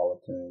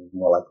cosmopolitan,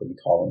 more likely to be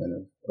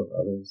tolerant of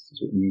others,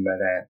 is what we mean by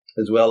that,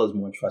 as well as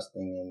more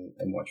trusting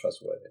and more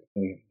trustworthy.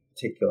 We have a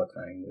particular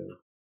kind of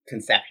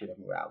conception of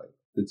morality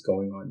that's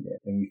going on there.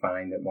 And we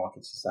find that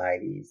market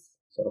societies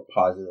sort of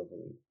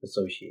positively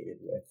associated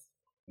with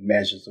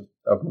measures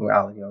of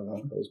morality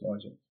along those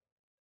margins.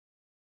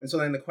 And so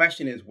then the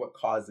question is, what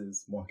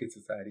causes market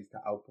societies to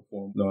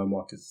outperform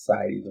non-market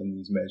societies on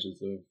these measures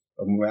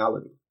of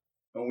morality?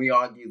 And we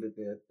argue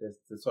that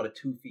there's sort of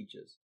two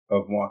features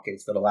of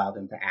markets that allow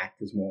them to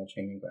act as moral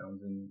training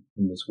grounds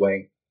in this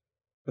way.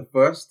 The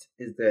first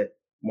is that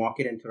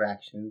market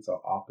interactions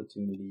are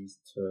opportunities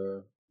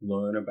to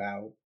learn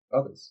about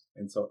others.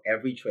 And so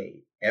every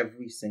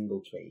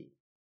single trade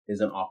is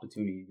an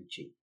opportunity to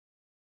cheat.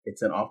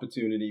 It's an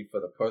opportunity for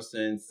the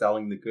person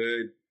selling the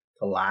good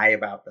to lie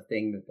about the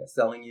thing that they're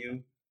selling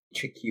you,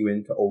 trick you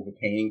into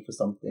overpaying for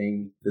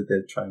something that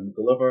they're trying to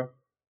deliver.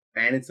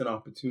 And it's an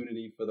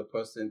opportunity for the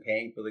person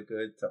paying for the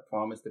good to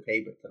promise to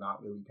pay but to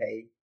not really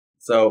pay.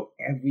 So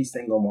every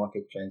single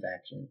market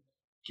transaction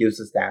gives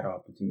us that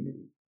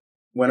opportunity.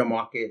 When a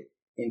market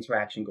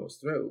interaction goes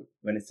through,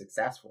 when it's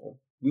successful,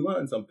 we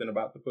learn something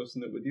about the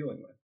person that we're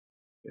dealing with.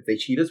 If they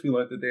cheat us, we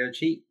learn that they're a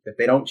cheat. If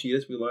they don't cheat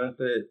us, we learn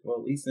that, well,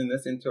 at least in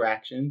this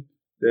interaction,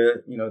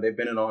 they've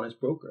been an honest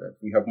broker.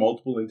 If we have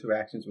multiple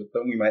interactions with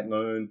them, we might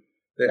learn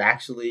that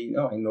actually,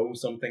 no, I know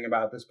something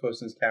about this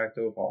person's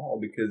character overall,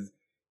 because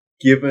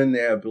given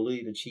their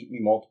ability to cheat me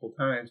multiple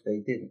times, they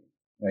didn't.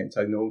 Right?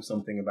 So I know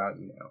something about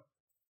you now.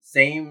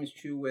 Same is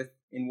true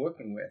in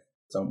working with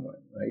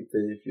someone, right?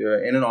 That if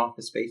you're in an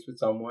office space with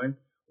someone,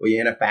 or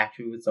you're in a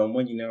factory with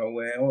someone,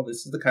 well,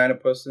 this is the kind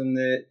of person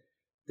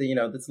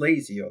that's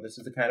lazy, or this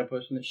is the kind of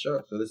person that's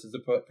short, or this is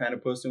the kind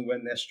of person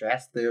when they're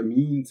stressed, they're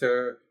mean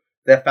to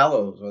their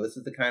fellows, or this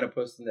is the kind of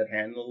person that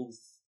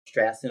handles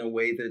stress in a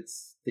way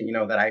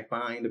that I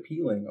find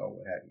appealing, or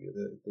what have you.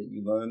 That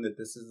you learn that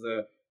this is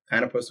the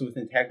kind of person with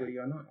integrity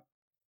or not,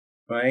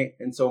 right?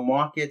 And so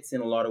markets,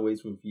 in a lot of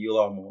ways, reveal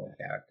our moral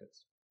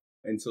characters.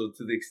 And so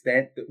to the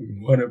extent that we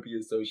want to be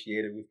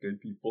associated with good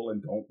people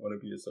and don't want to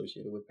be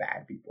associated with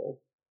bad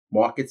people,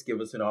 markets give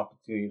us an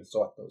opportunity to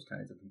sort those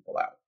kinds of people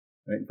out.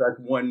 Right? That's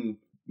one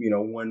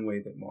way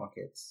that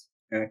markets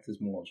act as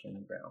moral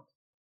training grounds.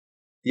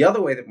 The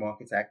other way that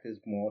markets act as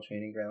moral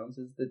training grounds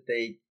is that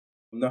they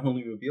not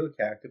only reveal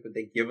character, but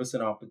they give us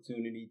an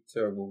opportunity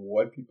to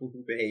reward people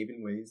who behave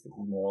in ways that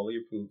we morally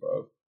approve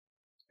of,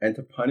 and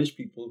to punish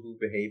people who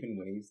behave in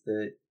ways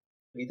that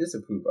we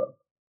disapprove of.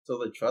 So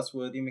the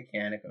trustworthy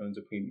mechanic earns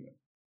a premium.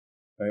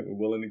 Right? We're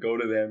willing to go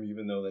to them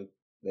even though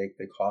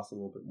they cost a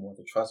little bit more.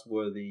 The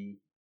trustworthy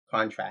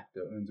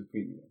contractor earns a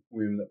premium.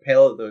 We're willing to pay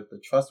the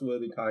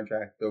trustworthy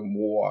contractor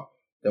more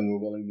than we're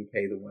willing to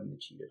pay the one that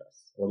cheated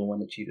us, or the one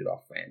that cheated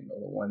our friend, or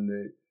the one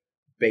that,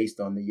 based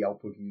on the Yelp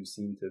reviews,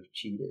 seemed to have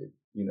cheated,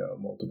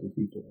 multiple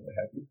people, or what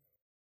have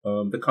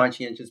you. The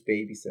conscientious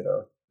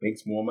babysitter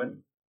makes more money.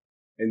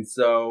 And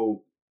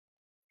so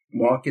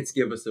markets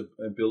give us an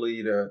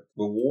ability to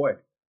reward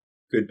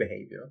good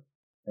behavior.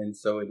 And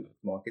so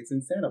markets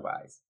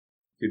incentivize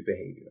good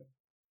behavior.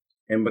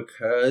 And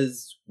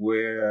because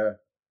we're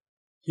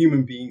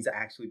human beings are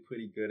actually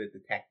pretty good at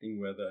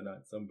detecting whether or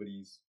not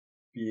somebody's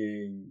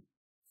being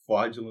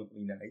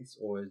fraudulently nice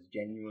or is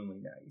genuinely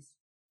nice,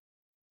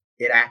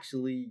 it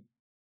actually,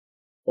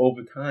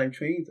 over time,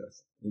 trains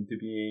us into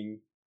being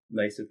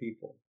nicer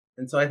people.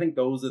 And so I think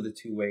those are the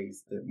two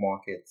ways that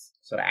markets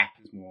sort of act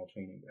as moral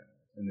training grounds.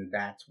 And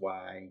that's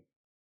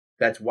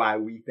why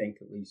we think,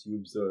 at least, you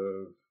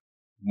observe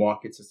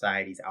market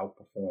societies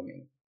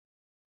outperforming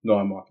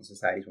non-market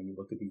societies when you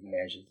look at these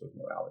measures of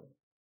morality.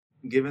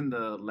 Given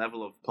the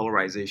level of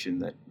polarization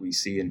that we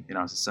see in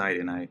our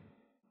society, and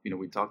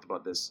we talked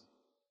about this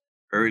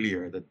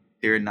earlier, that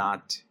they're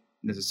not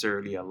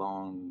necessarily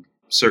along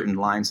certain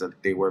lines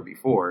that they were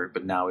before,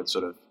 but now it's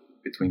sort of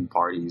between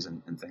parties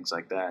and things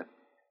like that.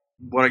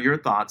 What are your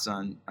thoughts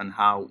on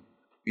how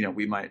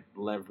we might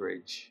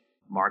leverage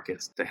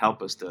markets to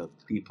help us to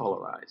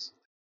depolarize?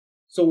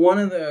 So one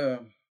of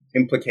the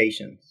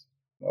implications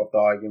of the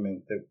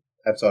argument that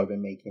I've sort of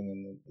been making,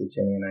 and that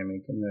Jenny and I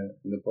make in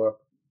the book,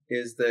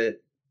 is that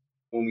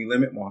when we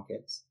limit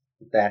markets,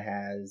 that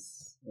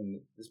has,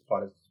 and this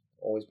part has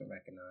always been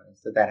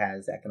recognized, that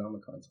has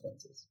economic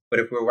consequences. But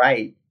if we're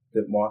right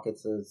that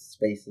markets are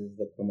spaces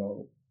that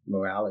promote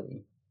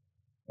morality,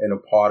 and a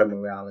part of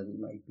morality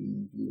might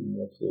be being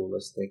more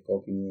pluralistic,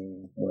 or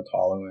being more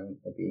tolerant,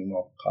 or being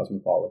more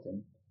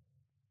cosmopolitan,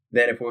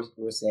 then if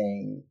we're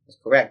saying it's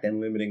correct, then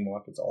limiting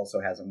markets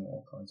also has a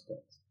moral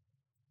consequence,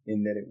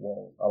 in that it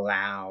will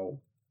allow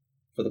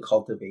for the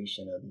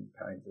cultivation of these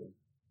kinds of,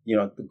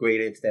 the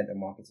greater extent that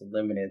markets are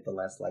limited, the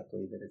less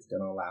likely that it's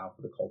going to allow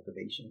for the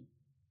cultivation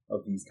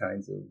of these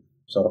kinds of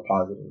sort of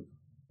positive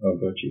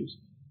virtues.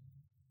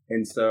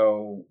 And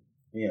so,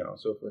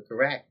 so if we're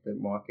correct that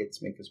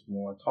markets make us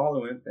more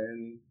tolerant,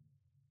 then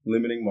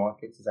limiting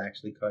markets is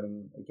actually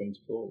cutting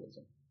against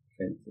pluralism.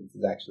 For instance,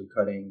 is actually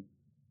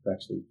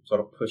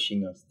sort of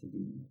pushing us to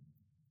be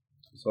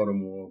sort of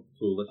more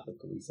pluralistic,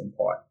 at least in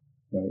part.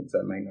 Right? So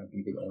it might not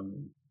be the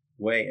only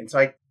way. And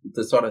so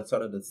to sort of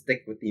to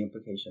stick with the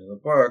implication of the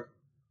book,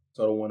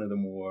 sort of one of the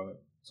more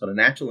sort of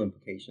natural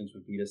implications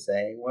would be to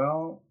say,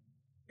 well,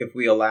 if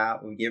we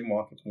give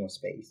markets more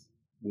space,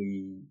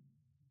 we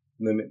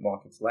limit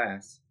markets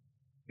less.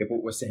 If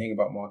what we're saying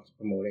about markets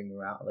promoting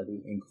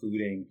morality,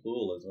 including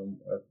pluralism,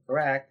 are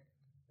correct,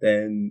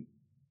 then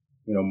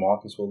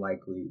markets will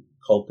likely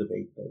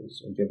cultivate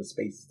those, or give us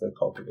space to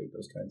cultivate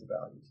those kinds of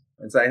values.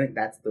 And so I think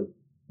that's the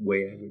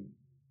way I would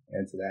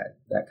answer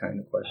that kind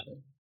of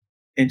question.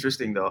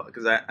 Interesting, though,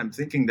 because I'm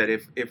thinking that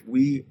if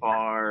we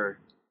are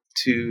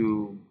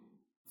to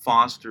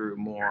foster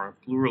more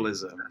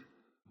pluralism,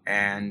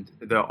 and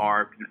there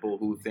are people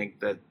who think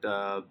that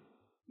the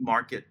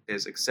market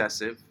is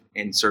excessive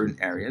in certain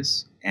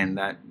areas and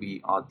that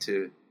we ought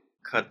to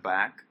cut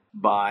back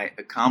by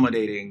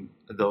accommodating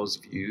those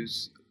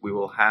views, we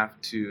will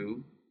have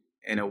to,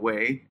 in a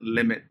way,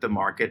 limit the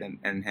market,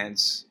 and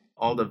hence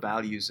all the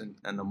values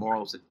and the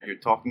morals that you're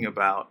talking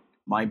about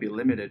might be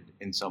limited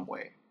in some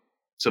way.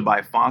 So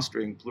by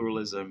fostering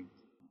pluralism,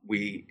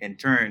 we in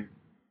turn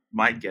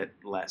might get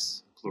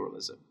less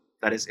pluralism.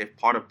 That is, if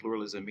part of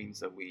pluralism means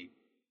that we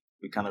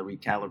kind of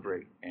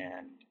recalibrate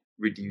and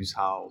reduce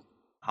how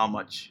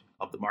much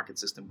of the market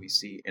system we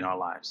see in our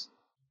lives.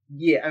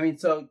 Yeah, I mean,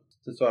 so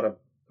to sort of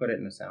put it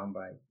in a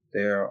soundbite,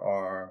 there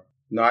are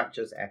not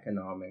just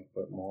economic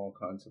but moral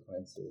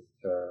consequences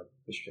to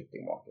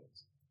restricting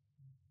markets.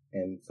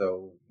 And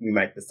so we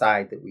might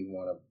decide that we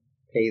want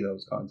to pay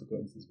those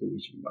consequences, but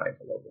we should be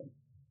mindful of them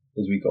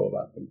as we go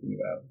about thinking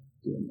about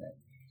doing that.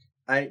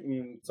 I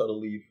mean, sort of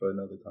leave for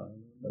another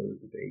time, another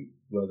debate,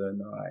 whether or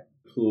not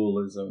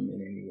pluralism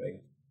in any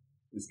way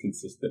is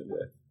consistent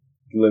with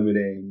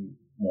limiting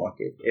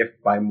market.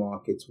 If by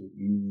markets what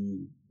we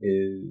mean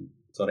is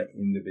sort of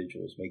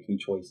individuals making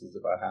choices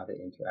about how to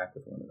interact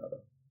with one another.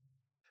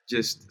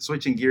 Just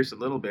switching gears a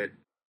little bit,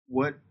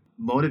 what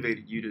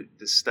motivated you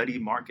to study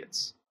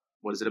markets?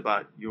 What is it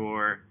about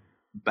your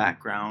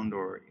background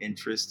or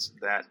interests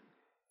that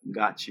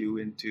got you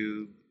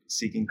into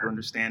seeking to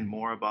understand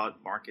more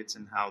about markets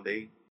and how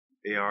they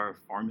are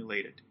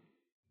formulated?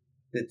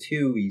 The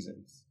two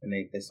reasons, and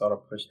they sort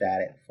of pushed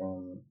at it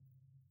from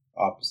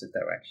opposite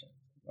direction.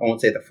 I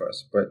won't say the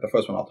first, but the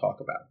first one I'll talk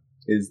about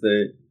is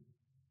that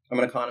I'm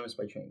an economist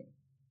by training.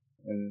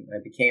 And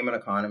I became an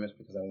economist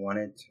because I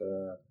wanted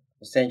to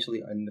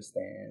essentially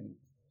understand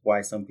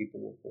why some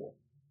people were poor.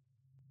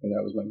 And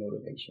that was my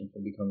motivation for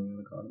becoming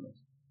an economist.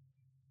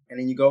 And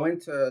then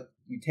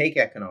you take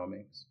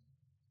economics,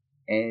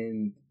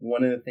 and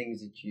one of the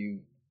things that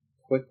you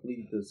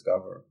quickly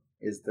discover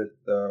is that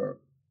the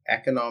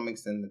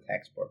economics in the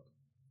textbook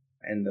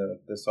and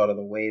the sort of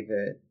the way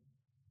that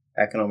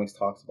economics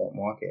talks about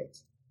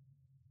markets,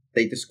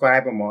 they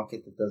describe a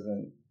market that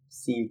doesn't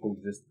seem to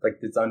exist, like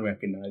it's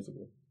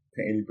unrecognizable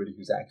to anybody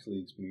who's actually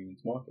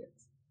experienced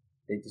markets.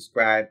 They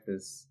describe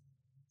this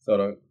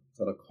sort of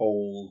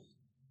cold,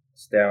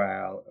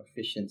 sterile,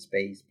 efficient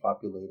space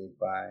populated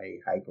by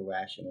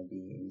hyper-rational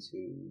beings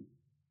who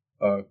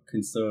are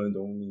concerned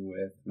only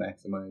with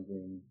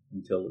maximizing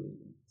utility,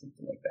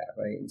 something like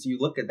that, right? And so you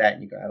look at that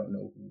and you go, I don't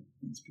know who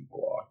these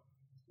people are,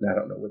 and I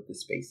don't know what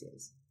this space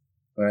is,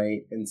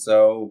 right? And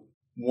so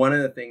one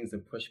of the things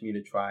that pushed me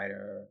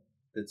to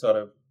that sort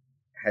of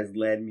has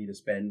led me to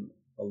spend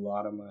a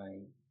lot of my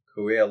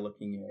career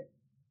looking at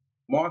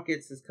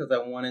markets is because I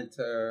wanted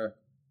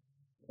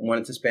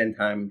to spend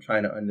time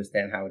trying to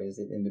understand how it is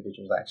that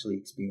individuals actually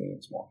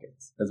experience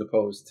markets, as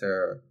opposed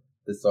to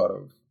the sort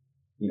of,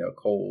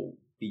 cold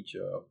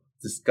feature of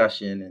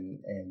discussion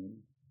and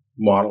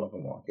model of a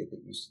market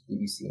that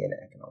you see in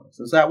economics.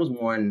 And so that was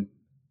one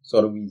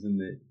sort of reason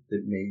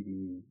that made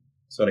me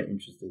sort of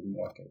interested in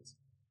markets.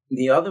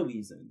 The other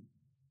reason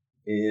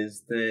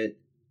is that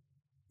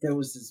there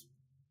was this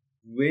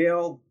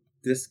real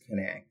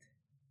disconnect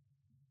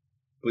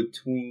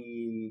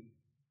between,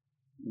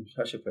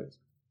 how should I put it?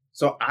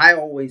 So I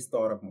always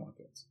thought of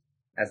markets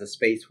as a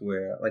space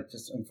where, like,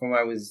 just from when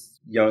I was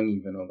young,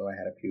 even although I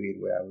had a period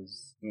where I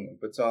was,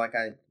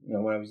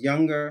 when I was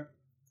younger,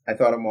 I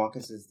thought of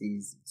markets as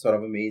these sort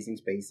of amazing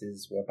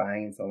spaces where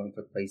buying and selling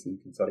took place and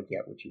you can sort of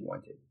get what you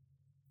wanted,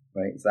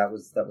 right? So that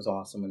was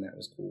awesome and that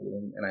was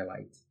cool and I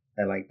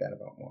liked that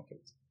about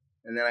markets.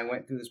 And then I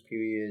went through this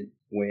period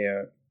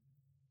where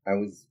I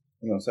was,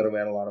 sort of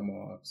read a lot of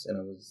Marx and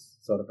I was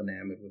sort of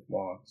enamored with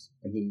Marx,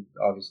 and he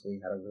obviously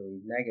had a really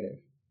negative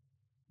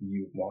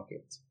view of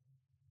markets.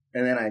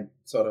 And then I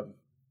sort of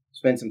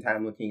spent some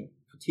time looking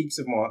at critiques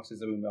of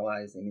Marxism and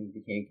realizing and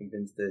became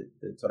convinced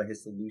that sort of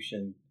his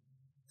solution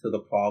to the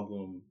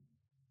problem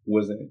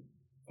wasn't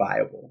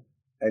viable.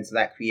 And so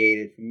that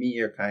created for me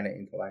a kind of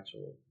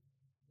intellectual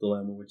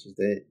dilemma, which is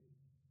that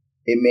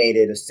it made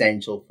it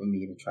essential for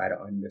me to try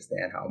to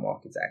understand how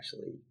markets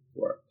actually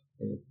work.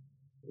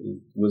 It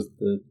was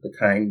the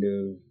kind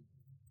of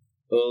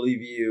early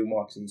view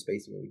Marxian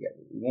space where we get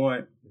what we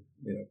want,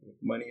 with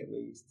money at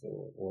least,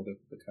 or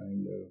the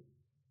kind of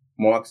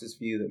Marxist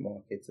view that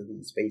markets are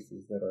these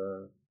spaces that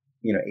are,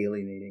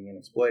 alienating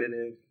and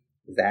exploitative.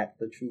 Is that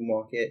the true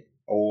market,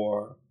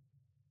 or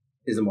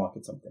is a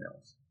market something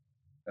else?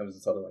 That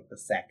was sort of like the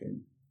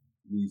second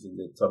reason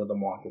that sort of the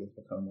market has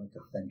become like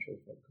a central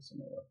focus in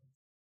my work.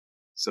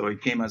 So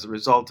it came as a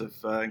result of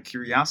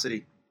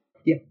curiosity.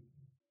 Yeah.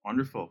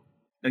 Wonderful.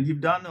 And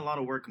you've done a lot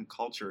of work in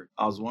culture.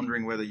 I was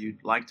wondering whether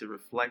you'd like to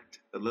reflect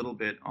a little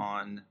bit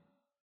on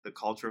the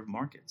culture of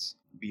markets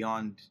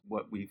beyond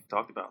what we've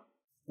talked about.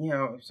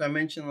 So I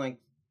mentioned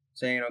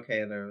saying,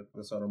 okay,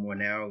 the sort of more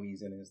narrow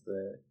reason is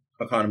that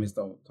economists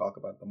don't talk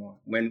about the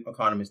market. When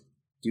economists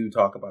do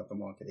talk about the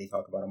market, they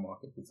talk about a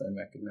market that's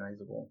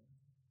unrecognizable.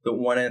 But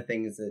one of the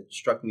things that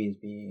struck me as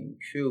being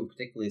true,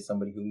 particularly as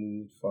somebody who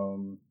moved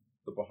from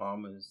the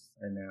Bahamas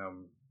and now,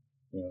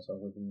 so I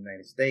live in the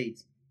United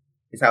States,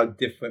 is how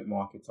different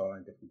markets are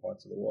in different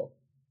parts of the world.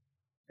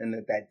 And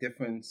that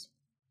difference,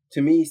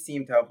 to me,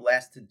 seemed to have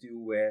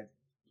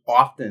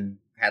often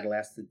had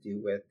less to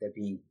do with there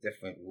being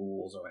different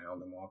rules around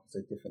the markets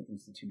or different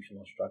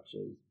institutional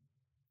structures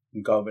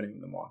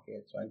governing the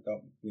market. So I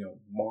thought,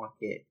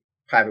 market,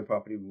 private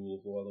property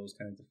rules, all those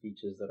kinds of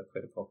features that are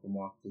critical for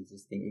markets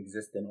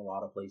exist in a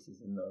lot of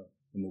places in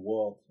the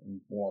world in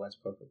more or less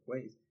perfect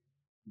ways.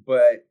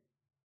 But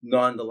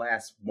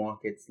nonetheless,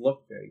 markets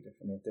look very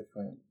different at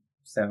different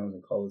sounds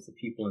and colors. The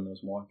people in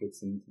those markets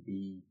seem to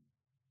be,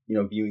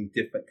 viewing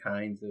different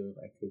kinds of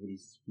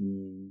activities as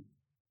being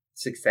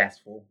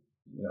successful,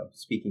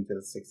 speaking to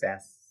the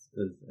success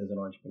as an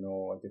entrepreneur,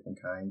 or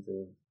different kinds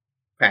of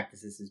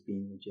practices as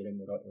being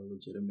legitimate or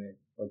illegitimate,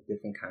 or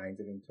different kinds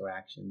of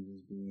interactions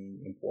as being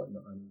important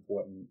or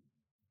unimportant,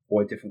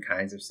 or different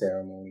kinds of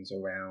ceremonies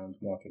around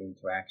market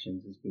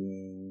interactions as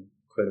being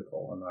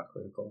critical or not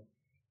critical.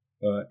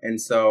 And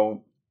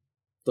so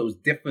those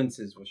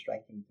differences were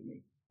striking to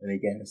me. And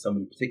again,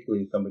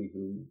 particularly somebody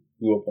who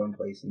grew up one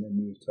place and then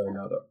moved to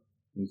another,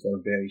 it was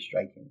very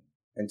striking.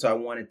 And so I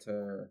wanted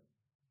to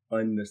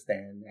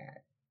understand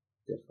that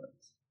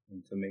difference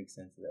and to make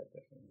sense of that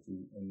difference.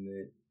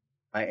 And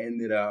I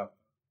ended up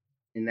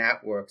in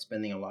that work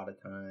spending a lot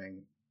of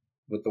time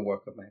with the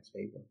work of Max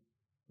Weber,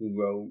 who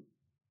wrote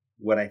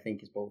what I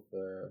think is both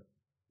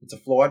it's a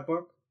flawed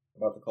book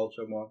about the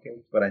culture of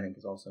markets, but I think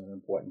it's also an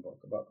important book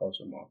about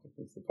culture of markets.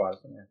 It's The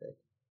Protestant Ethic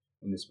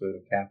and the Spirit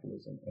of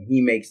Capitalism. And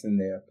he makes in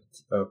there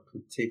a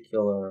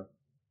particular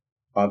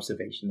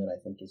observation that I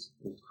think is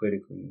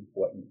critically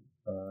important.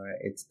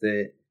 It's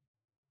that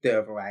there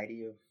are a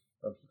variety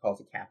of, he calls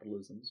it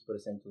capitalisms, but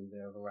essentially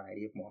there are a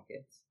variety of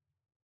markets,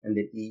 and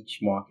that each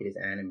market is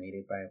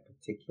animated by a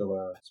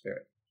particular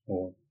spirit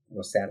or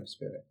set of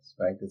spirits,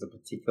 right? There's a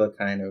particular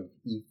kind of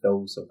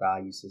ethos or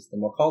value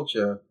system or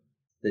culture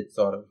that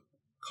sort of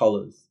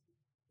colors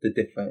the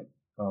different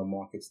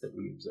markets that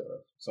we observe.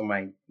 So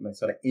my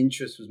sort of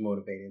interest was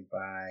motivated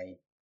by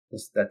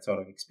that sort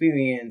of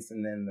experience,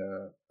 and then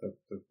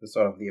the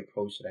sort of the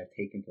approach that I've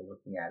taken to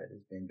looking at it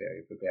has been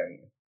very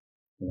Weberian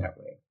in that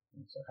way.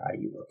 And so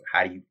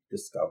how do you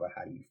discover,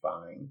 how do you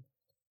find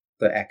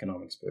the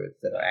economic spirits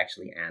that are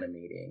actually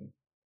animating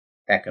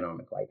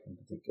economic life in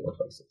particular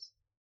places?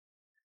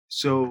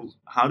 So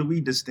how do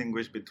we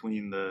distinguish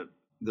between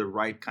the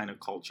right kind of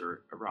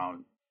culture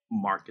around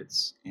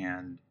markets,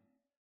 and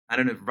I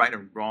don't know if right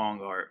or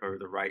wrong are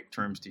the right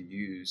terms to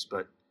use,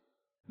 but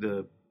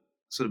the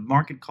sort of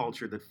market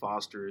culture that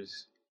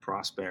fosters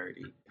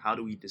prosperity? How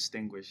do we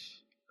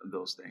distinguish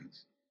those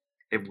things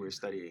if we're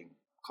studying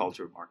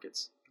culture of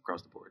markets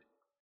across the board?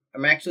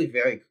 I'm actually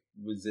very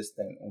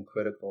resistant and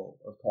critical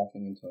of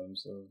talking in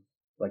terms of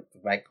like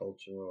the right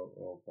culture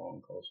or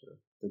wrong culture.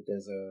 That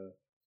there's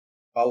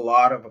a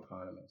lot of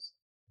economists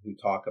who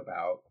talk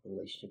about the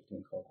relationship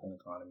between culture and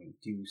economy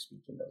do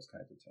speak in those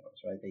kinds of terms,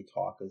 right? They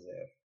talk as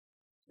if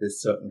there's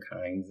certain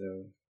kinds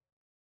of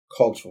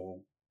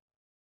cultural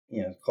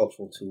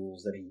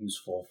tools that are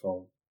useful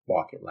for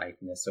market life,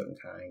 and there's certain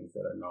kinds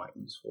that are not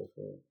useful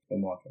for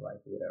market life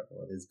or whatever.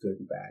 Or there's good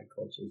and bad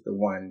cultures. The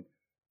one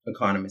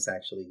economist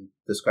actually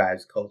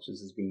describes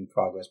cultures as being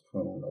progress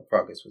prone or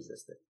progress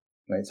resistant,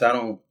 right? So I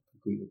don't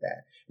agree with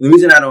that. And the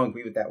reason I don't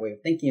agree with that way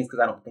of thinking is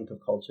because I don't think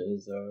of culture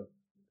as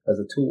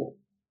a tool,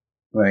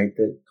 right?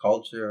 That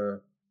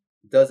culture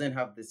doesn't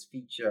have this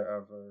feature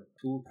of a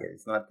toolkit.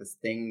 It's not this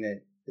thing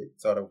that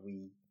sort of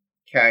we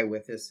carry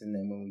with us, and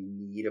then when we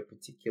need a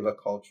particular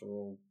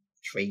cultural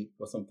trait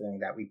or something like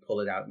that, we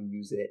pull it out and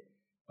use it,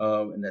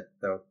 and that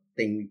the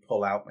thing we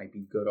pull out might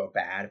be good or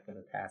bad for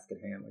the task at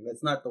hand. Like,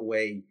 that's not the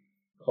way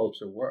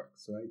culture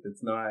works, right?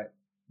 That's not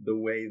the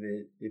way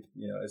that, if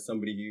as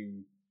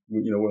somebody who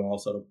we all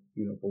sort of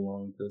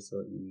belong to a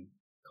certain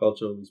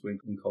culture, at least we're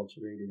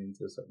enculturated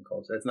into a certain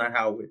culture. That's not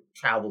how it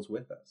travels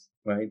with us,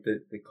 right?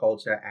 The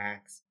culture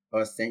acts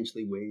are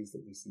essentially ways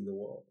that we see the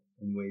world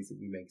and ways that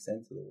we make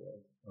sense of the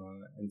world.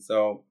 And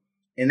so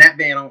in that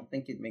vein, I don't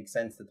think it makes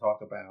sense to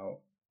talk about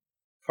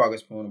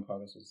progress prone and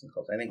progress resistant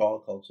culture. I think all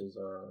cultures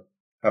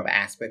have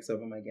aspects of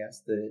them, I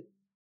guess, that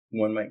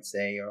one might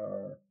say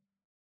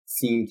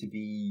seem to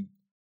be,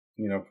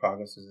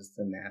 progress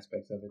resistant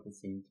aspects of it that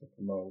seem to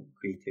promote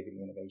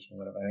creativity, innovation,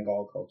 whatever. I think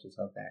all cultures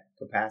have that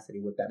capacity.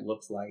 What that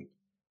looks like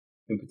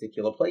in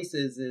particular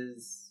places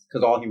is,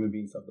 because all human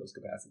beings have those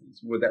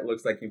capacities. What that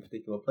looks like in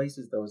particular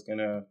places, though, is going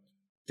to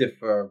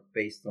differ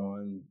based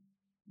on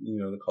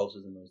the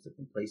cultures in those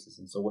different places.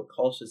 And so what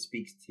culture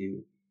speaks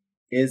to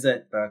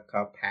isn't the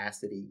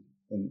capacity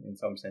in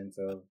some sense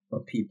of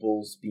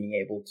people's being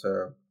able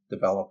to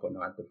develop or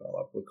not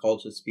develop. What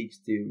culture speaks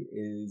to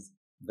is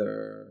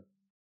the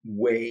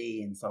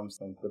way in some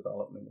sense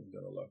development is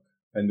going to look,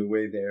 and the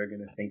way they're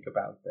going to think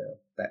about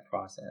that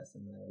process,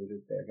 and the way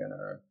that they're going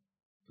to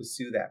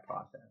pursue that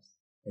process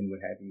and what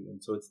have you.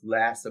 And so it's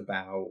less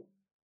about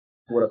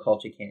what a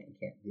culture can and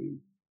can't do,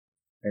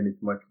 and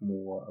it's much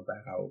more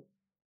about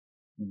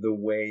the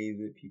way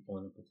that people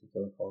in a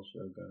particular culture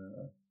are going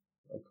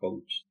to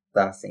approach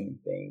that same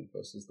thing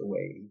versus the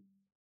way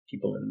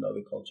people in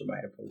another culture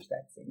might approach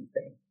that same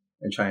thing,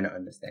 and trying to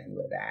understand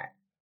where that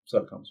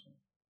sort of comes from.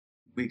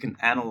 We can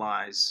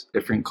analyze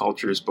different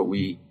cultures, but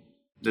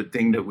the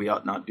thing that we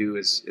ought not do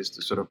is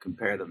to sort of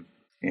compare them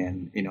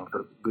and, sort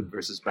of good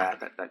versus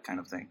bad, that kind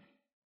of thing.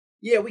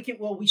 Yeah,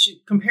 we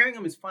should, comparing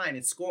them is fine.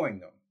 It's scoring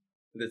them.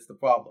 That's the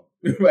problem,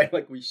 right?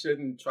 Like, we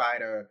shouldn't try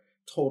to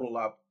total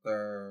up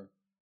the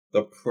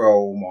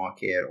pro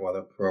market or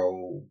the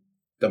pro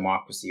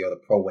democracy or the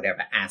pro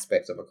whatever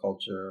aspects of a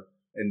culture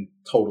and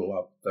total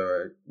up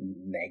the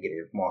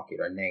negative market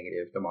or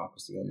negative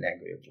democracy or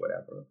negative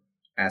whatever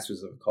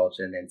aspects of a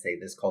culture and then say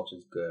this culture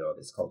is good or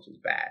this culture is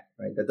bad,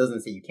 right? That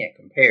doesn't say you can't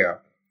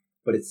compare,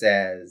 but it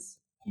says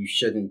you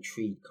shouldn't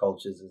treat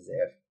cultural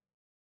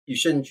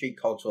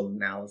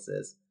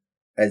analysis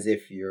as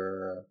if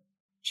you're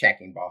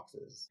checking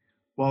boxes.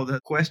 Well,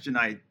 the question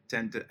I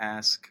tend to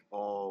ask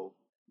all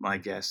my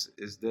guests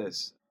is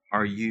this: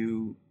 are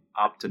you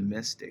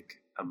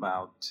optimistic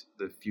about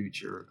the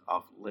future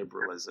of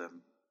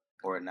liberalism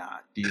or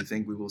not? Do you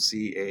think we will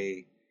see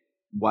a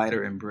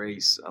wider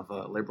embrace of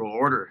a liberal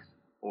order,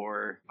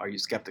 or are you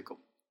skeptical?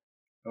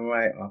 Am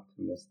I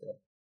optimistic?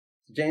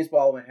 So James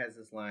Baldwin has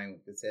this line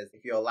that says,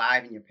 if you're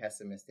alive and you're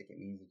pessimistic, it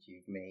means that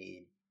you've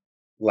made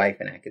life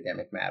an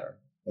academic matter.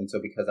 And so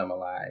because I'm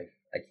alive,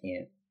 I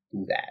can't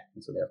do that.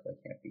 And so therefore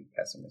I can't be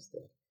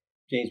pessimistic.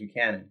 James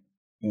Buchanan,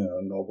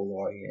 Nobel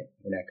laureate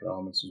in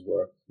economics, whose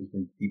work has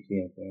been deeply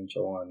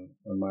influential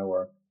on my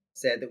work,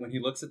 said that when he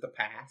looks at the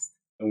past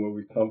and where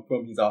we come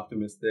from, he's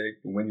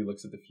optimistic. But when he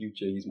looks at the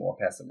future, he's more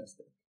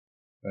pessimistic.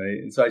 Right?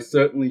 And so I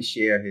certainly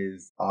share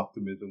his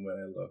optimism when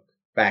I look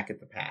back at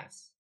the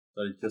past.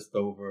 So just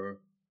over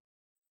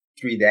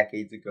 3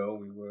 decades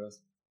ago,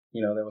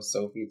 there were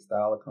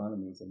Soviet-style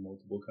economies in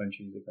multiple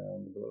countries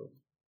around the globe.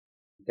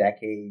 A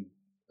decade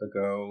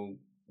ago,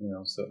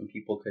 certain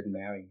people couldn't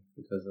marry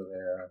because of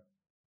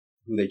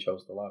who they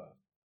chose to love.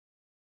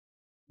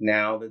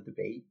 Now the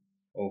debate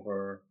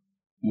over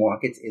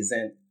markets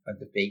isn't a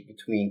debate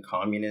between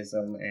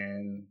communism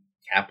and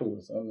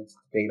capitalism. It's a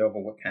debate over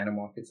what kind of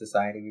market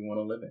society we want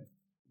to live in.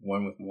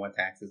 One with more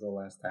taxes or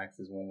less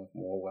taxes, one with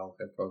more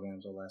welfare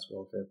programs or less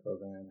welfare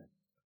programs,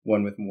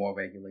 one with more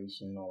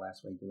regulation or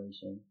less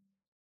regulation.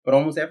 But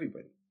almost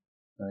everybody,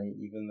 right,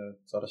 even the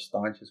sort of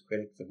staunchest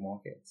critics of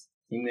markets,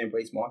 seem to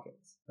embrace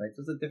markets, right?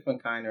 So it's a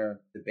different kind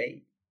of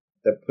debate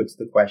that puts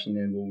the question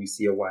in, will we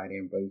see a wider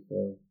embrace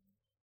of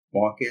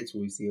markets?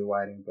 Will we see a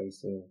wider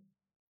embrace of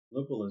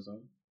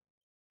liberalism?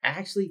 I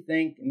actually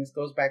think, and this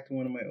goes back to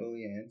one of my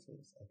earlier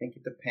answers, I think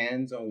it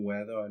depends on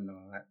whether or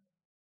not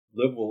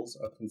liberals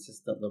are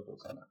consistent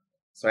liberals or not.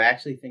 So I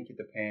actually think it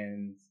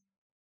depends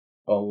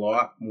a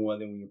lot more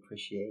than we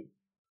appreciate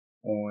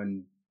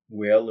on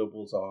where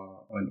liberals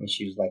are on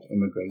issues like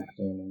immigration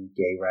and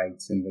gay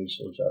rights and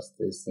racial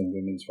justice and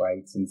women's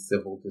rights and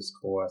civil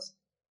discourse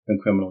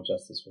and criminal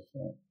justice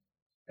reform.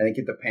 I think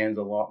it depends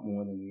a lot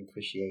more than we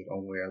appreciate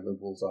on where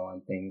liberals are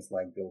on things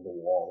like Build the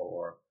Wall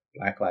or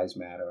Black Lives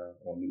Matter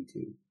or Me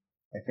Too.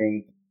 I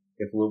think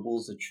if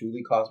liberals are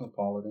truly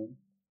cosmopolitan,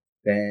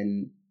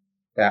 then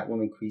that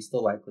will increase the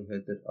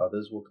likelihood that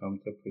others will come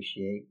to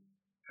appreciate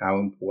how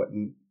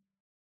important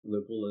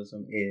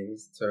liberalism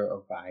is to a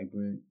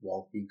vibrant,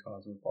 wealthy,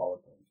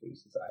 cosmopolitan free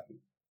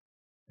society.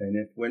 And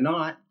if we're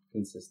not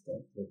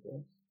consistent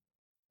liberals,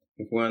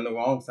 if we're on the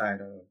wrong side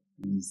of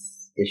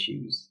these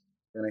issues,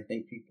 then I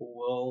think people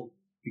will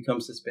become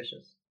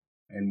suspicious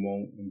and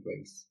won't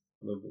embrace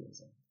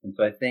liberalism. And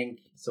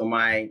so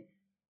my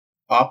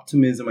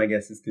optimism, I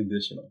guess, is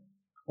conditional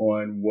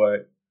on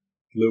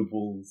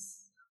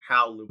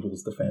how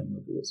liberals defend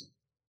liberalism.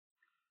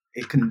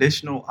 A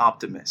conditional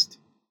optimist.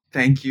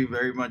 Thank you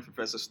very much,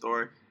 Professor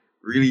Storr.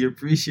 Really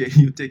appreciate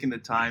you taking the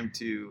time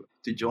to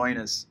join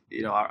us.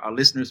 Our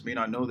listeners may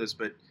not know this,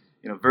 but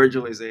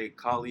Virgil is a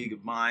colleague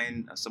of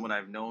mine, someone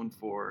I've known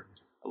for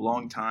a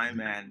long time,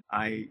 and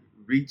I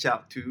reach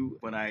out to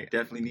when I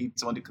definitely need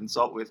someone to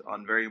consult with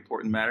on very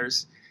important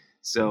matters.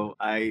 So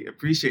I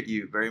appreciate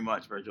you very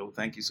much, Virgil.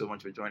 Thank you so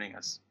much for joining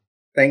us.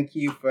 Thank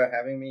you for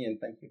having me, and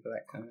thank you for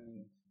that kind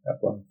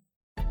of.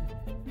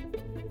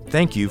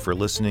 Thank you for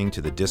listening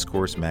to the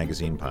Discourse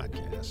Magazine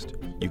podcast.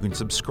 You can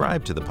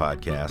subscribe to the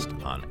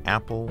podcast on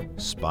Apple,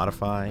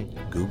 Spotify,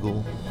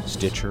 Google,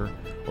 Stitcher,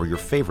 or your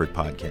favorite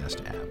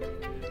podcast app.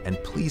 And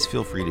please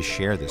feel free to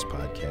share this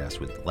podcast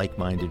with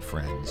like-minded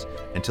friends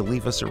and to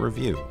leave us a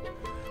review.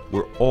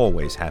 We're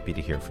always happy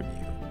to hear from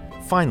you.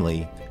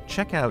 Finally,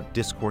 check out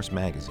Discourse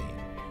Magazine,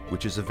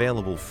 which is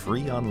available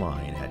free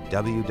online at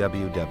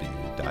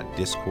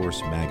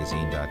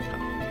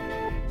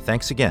www.discoursemagazine.com.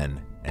 Thanks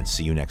again, and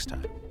see you next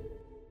time.